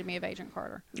much reminded me of Agent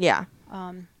Carter. Yeah.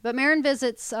 But Marin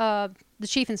visits the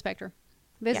chief inspector.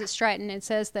 Visits Stratton and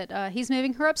says that he's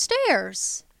moving her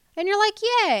upstairs. And you're like,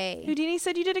 yay. Houdini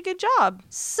said you did a good job.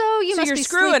 So must you're be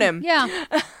screwing sleeping. him. Yeah.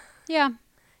 Yeah.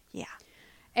 Yeah.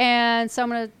 And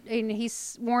so he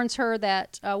warns her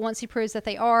that once he proves that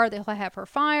they are, they'll have her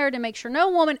fired and make sure no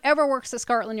woman ever works at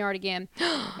Scotland Yard again.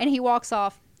 And he walks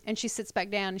off and she sits back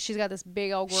down and she's got this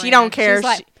big old grin. She don't care. She's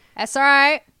like, that's all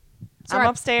right. I'm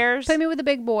upstairs. Put me with the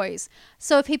big boys.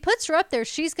 So if he puts her up there,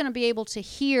 she's going to be able to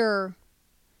hear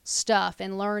stuff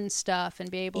and learn stuff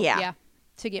and be able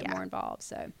to get more involved.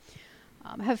 So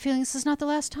I have a feeling this is not the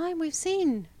last time we've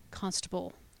seen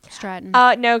Constable Stratton.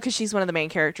 No, because she's one of the main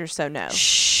characters, so no.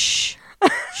 Shh.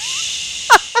 Shh.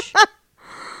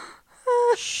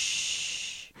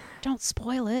 Shh. Don't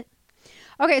spoil it.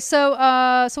 Okay,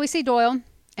 so we see Doyle,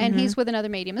 and he's with another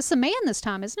medium. It's a man this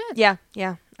time, isn't it? Yeah,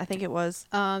 yeah, I think it was.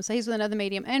 So he's with another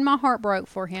medium, and my heart broke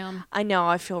for him. I know,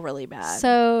 I feel really bad.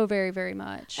 So very, very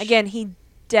much. Again, he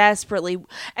desperately...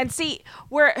 And see,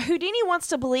 where Houdini wants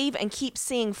to believe and keeps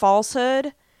seeing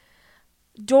falsehood...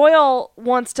 Doyle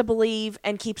wants to believe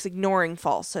and keeps ignoring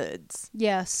falsehoods.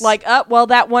 Yes. Like, well,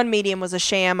 that one medium was a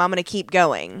sham. I'm going to keep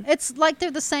going. It's like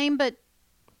they're the same, but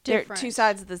different. They're two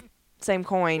sides of the same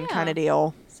coin kind of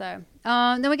deal. So,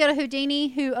 then we got a Houdini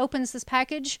who opens this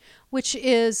package, which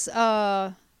is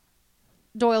Doyle's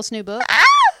new book.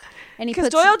 And because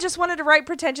Doyle just wanted to write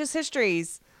pretentious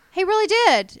histories. He really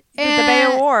did. With the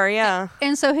Bay of War, yeah.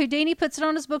 And so Houdini puts it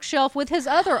on his bookshelf with his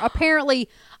other, apparently,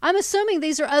 I'm assuming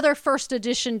these are other first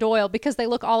edition Doyle because they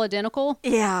look all identical.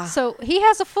 Yeah. So he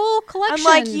has a full collection.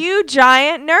 I'm like, you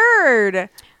giant nerd.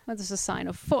 Well, this is a sign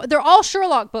of they're all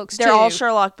Sherlock books, too. They're all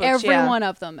Sherlock books, Every one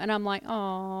of them. And I'm like,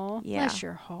 oh, bless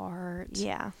your heart.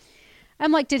 Yeah.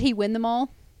 I'm like, did he win them all?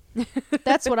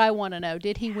 That's what I want to know.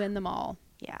 Did he win them all?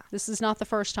 Yeah. This is not the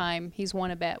first time he's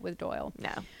won a bet with Doyle.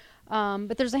 No.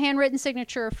 But there's a handwritten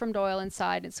signature from Doyle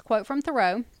inside. It's a quote from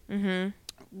Thoreau. Mm-hmm.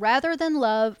 Rather than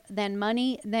love, than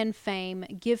money, than fame,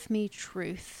 give me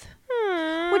truth.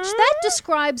 Which that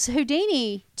describes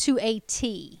Houdini to a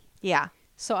T. Yeah.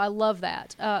 So I love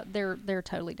that. They're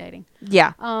totally dating.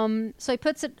 Yeah. So he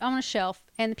puts it on a shelf,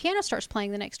 and the piano starts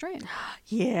playing the next room.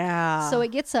 Yeah. So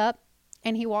it gets up,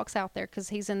 and he walks out there because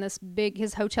he's in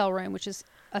his hotel room, which is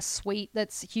a suite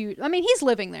that's huge. I mean, he's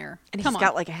living there. And he's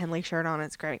got like a Henley shirt on.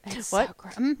 It's great. It's what? So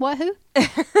great. What? Who?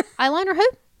 Eyeliner? Who?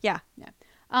 Yeah.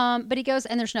 But he goes,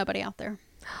 and there's nobody out there.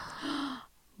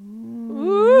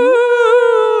 Ooh.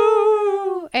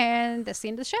 And that's the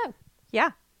end of the show.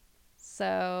 Yeah.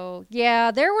 So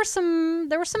yeah, there were some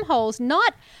holes.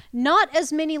 Not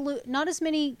as many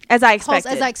as I holes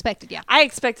expected. as I expected. Yeah. I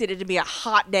expected it to be a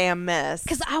hot damn mess.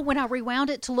 Because when I rewound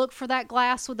it to look for that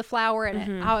glass with the flower in it,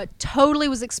 I totally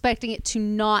was expecting it to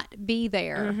not be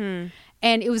there.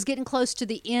 And it was getting close to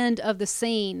the end of the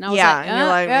scene. And I was Yeah, like, and you're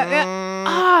like,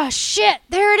 ah, shit,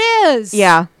 there it is.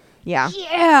 Yeah. Yeah.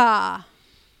 Yeah.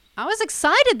 I was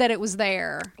excited that it was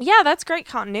there Yeah, that's great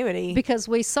continuity. because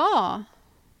we saw.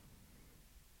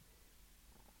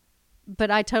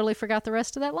 But I totally forgot the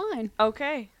rest of that line.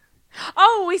 Okay.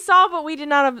 Oh, we saw, but we did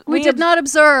not. We did not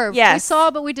observe. Yes. We saw,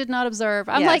 but we did not observe.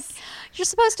 I'm Yes. like, you're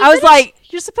supposed to. I was like,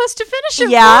 you're supposed to finish it.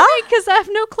 Yeah? because I have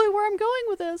no clue where I'm going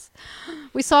with this.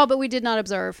 We saw, but we did not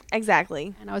observe,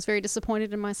 Exactly. and I was very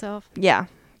disappointed in myself. Yeah.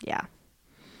 Yeah.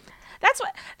 That's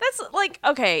like,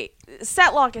 okay,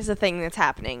 set lock is a thing that's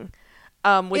happening.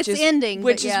 Which It's is ending,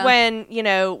 which but is yeah.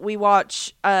 when, we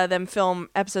watch them film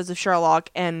episodes of Sherlock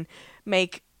and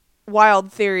make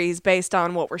wild theories based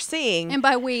on what we're seeing. And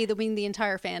by we, I mean the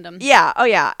entire fandom. Yeah. Oh,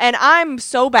 yeah. And I'm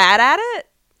so bad at it.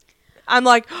 I'm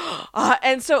like,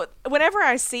 and so whenever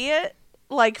I see it,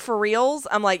 like for reals,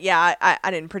 I'm like, yeah,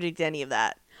 I didn't predict any of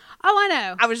that. Oh, I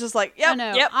know. I was just like, yep, I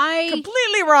know. yep, I-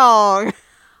 completely wrong.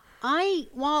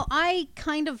 While I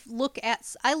kind of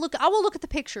I will look at the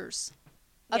pictures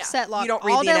of Yeah. set lock. You don't all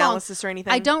read the day long. analysis or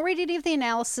anything? I don't read any of the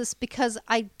analysis because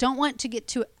I don't want to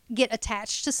get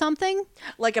attached to something.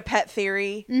 Like a pet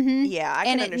theory. Mm-hmm. Yeah, I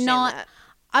can understand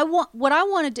that. What I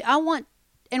want to do,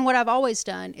 and what I've always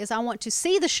done is I want to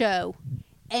see the show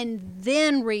and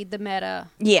then read the meta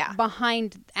Yeah.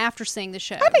 after seeing the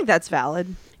show. I think that's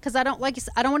valid. Because I don't want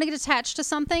to get attached to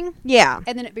something Yeah.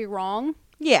 and then it be wrong.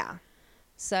 Yeah.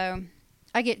 So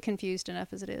I get confused enough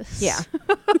as it is. Yeah.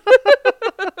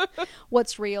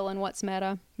 What's real and what's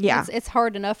meta. Yeah. It's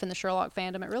hard enough in the Sherlock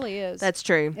fandom. It really is. That's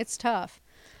true. It's tough.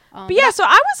 But yeah, so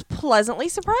I was pleasantly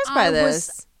surprised by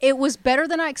this. It was better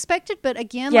than I expected, but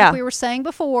again, Yeah. like we were saying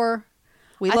before,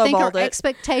 We I think our lowballed it.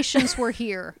 expectations were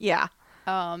here. Yeah.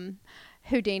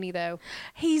 Houdini, though,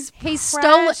 He's stole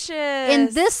precious.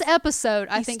 in this episode.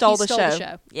 I think he stole the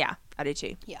show. Yeah, I do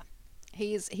too. Yeah,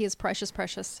 he is precious,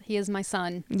 precious. He is my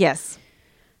son. Yes.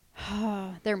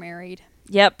 They're married,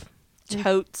 Yep.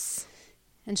 Totes.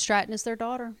 and Stratton is their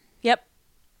daughter. Yep.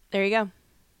 There you go.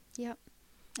 Yep,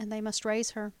 and they must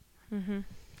raise her.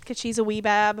 Because she's a wee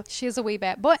bab. She is a wee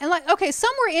bat. But, and like, okay,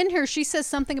 somewhere in here she says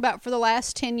something about for the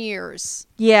last 10 years.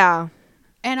 Yeah.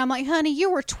 And I'm like, honey,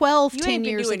 you were 12 You 10 ain't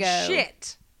been years doing ago.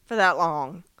 shit for that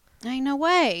long. Ain't no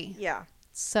way. Yeah.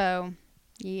 So,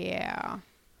 yeah.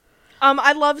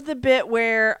 I love the bit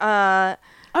where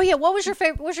Oh yeah, what was your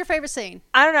favorite scene?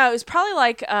 I don't know, it was probably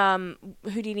like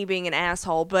Houdini being an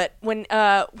asshole, but when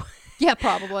Yeah,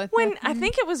 probably. when I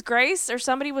think it was Grace or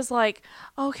somebody was like,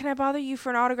 "Oh, can I bother you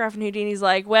for an autograph?" And Houdini's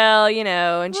like, "Well, and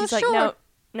Well, she's sure. like,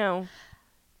 "No."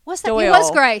 What's that? It Doyle. was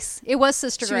Grace. It was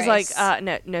Sister She Grace. was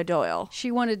like, "No, Doyle."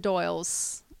 she wanted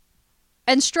Doyle's.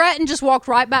 And Stratton just walked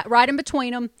right in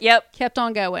between them. Yep. Kept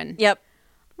on going. Yep.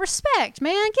 Respect,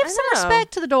 man. Give I some know.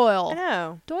 respect to the Doyle. I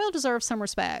know. Doyle deserves some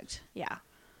respect. Yeah.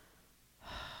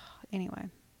 Anyway,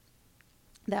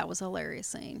 that was a hilarious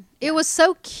scene. It was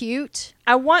so cute.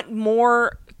 I want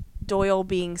more Doyle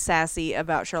being sassy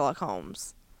about Sherlock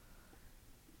Holmes.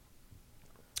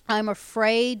 I'm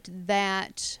afraid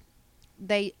that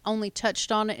they only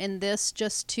touched on it in this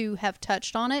just to have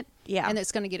touched on it. Yeah. And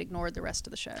it's going to get ignored the rest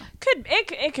of the show.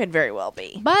 It could very well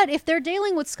be. But if they're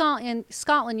dealing with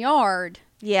Scotland Yard,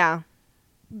 Yeah.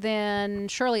 then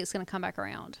surely it's going to come back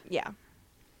around. Yeah.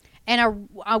 And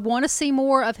I want to see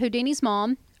more of Houdini's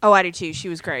mom. Oh, I do too. She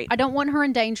was great. I don't want her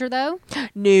in danger, though.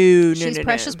 No, She's no.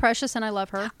 precious, precious, and I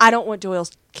love her. I don't want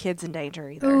Doyle's kids in danger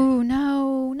either. Ooh,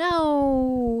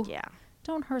 no. Yeah.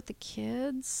 Don't hurt the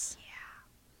kids. Yeah.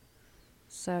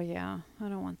 So yeah, I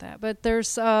don't want that. But there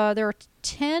are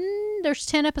 10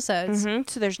 episodes. Mm-hmm.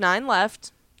 So there's 9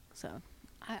 left. So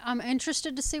I'm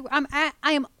interested to see I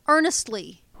am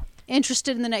earnestly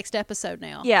interested in the next episode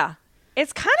now. Yeah.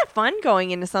 It's kind of fun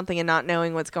going into something and not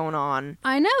knowing what's going on.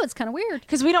 I know, it's kind of weird.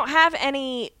 Because we don't have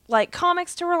any, like,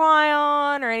 comics to rely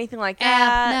on or anything like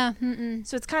that. No,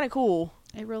 So it's kind of cool.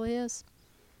 it really is.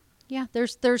 Yeah,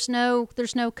 there's no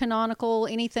canonical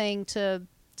anything to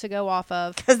go off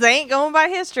of. Because they ain't going by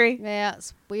history.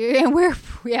 Yes, we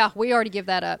already give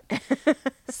that up.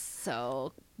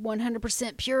 So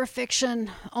 100% pure fiction.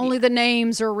 Only the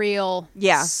names are real.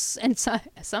 Yeah. And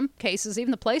some cases,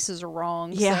 even the places are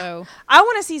wrong. Yeah. So I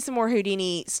want to see some more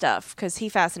Houdini stuff because he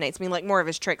fascinates me, like more of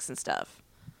his tricks and stuff.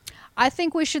 I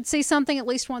think we should see something at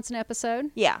least once an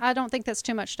episode. Yeah. I don't think that's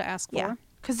too much to ask for. Yeah.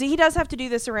 Because he does have to do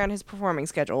this around his performing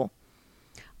schedule.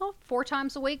 Well, 4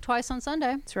 times a week, twice on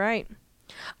Sunday. That's right.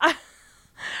 I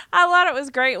thought it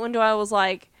was great when Doyle was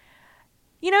like,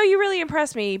 you really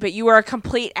impressed me, but you were a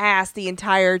complete ass the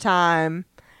entire time.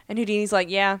 And Houdini's like,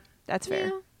 yeah, that's fair.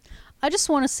 Yeah. I just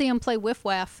want to see him play Whiff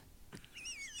Waff.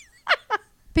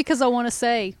 Because I want to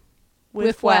say Whiff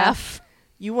whiff-waff.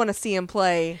 You want to see him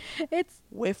play It's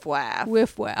Whiff Waff.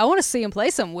 whiff-waff. I want to see him play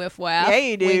some whiff-waff. Yeah,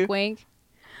 you do. Wink, wink.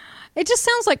 It just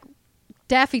sounds like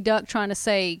Daffy Duck trying to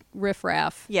say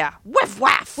riff-raff. Yeah. Whiff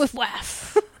Waff.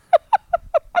 Whiff-waff.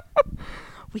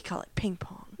 We call it ping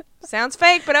pong. Sounds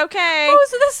fake, but okay. Oh,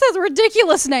 so this is a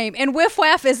ridiculous name, and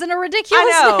whiff-waff isn't a ridiculous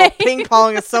I know. name. Ping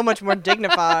pong is so much more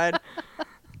dignified.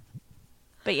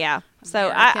 But yeah, so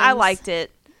I Americans. liked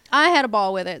it. I had a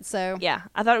ball with it, so Yeah,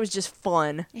 I thought it was just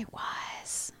fun. it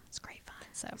was. It's great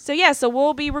fun. So yeah, so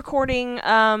we'll be recording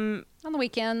On the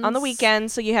weekends. on the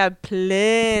weekend, so you have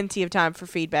plenty of time for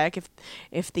feedback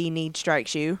if the need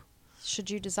strikes you. Should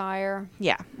you desire.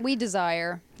 Yeah, We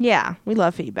desire. yeah, we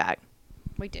love feedback.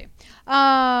 We do.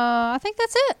 I think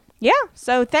that's it. Yeah,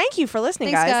 so thank you for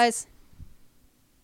listening, Thanks, guys.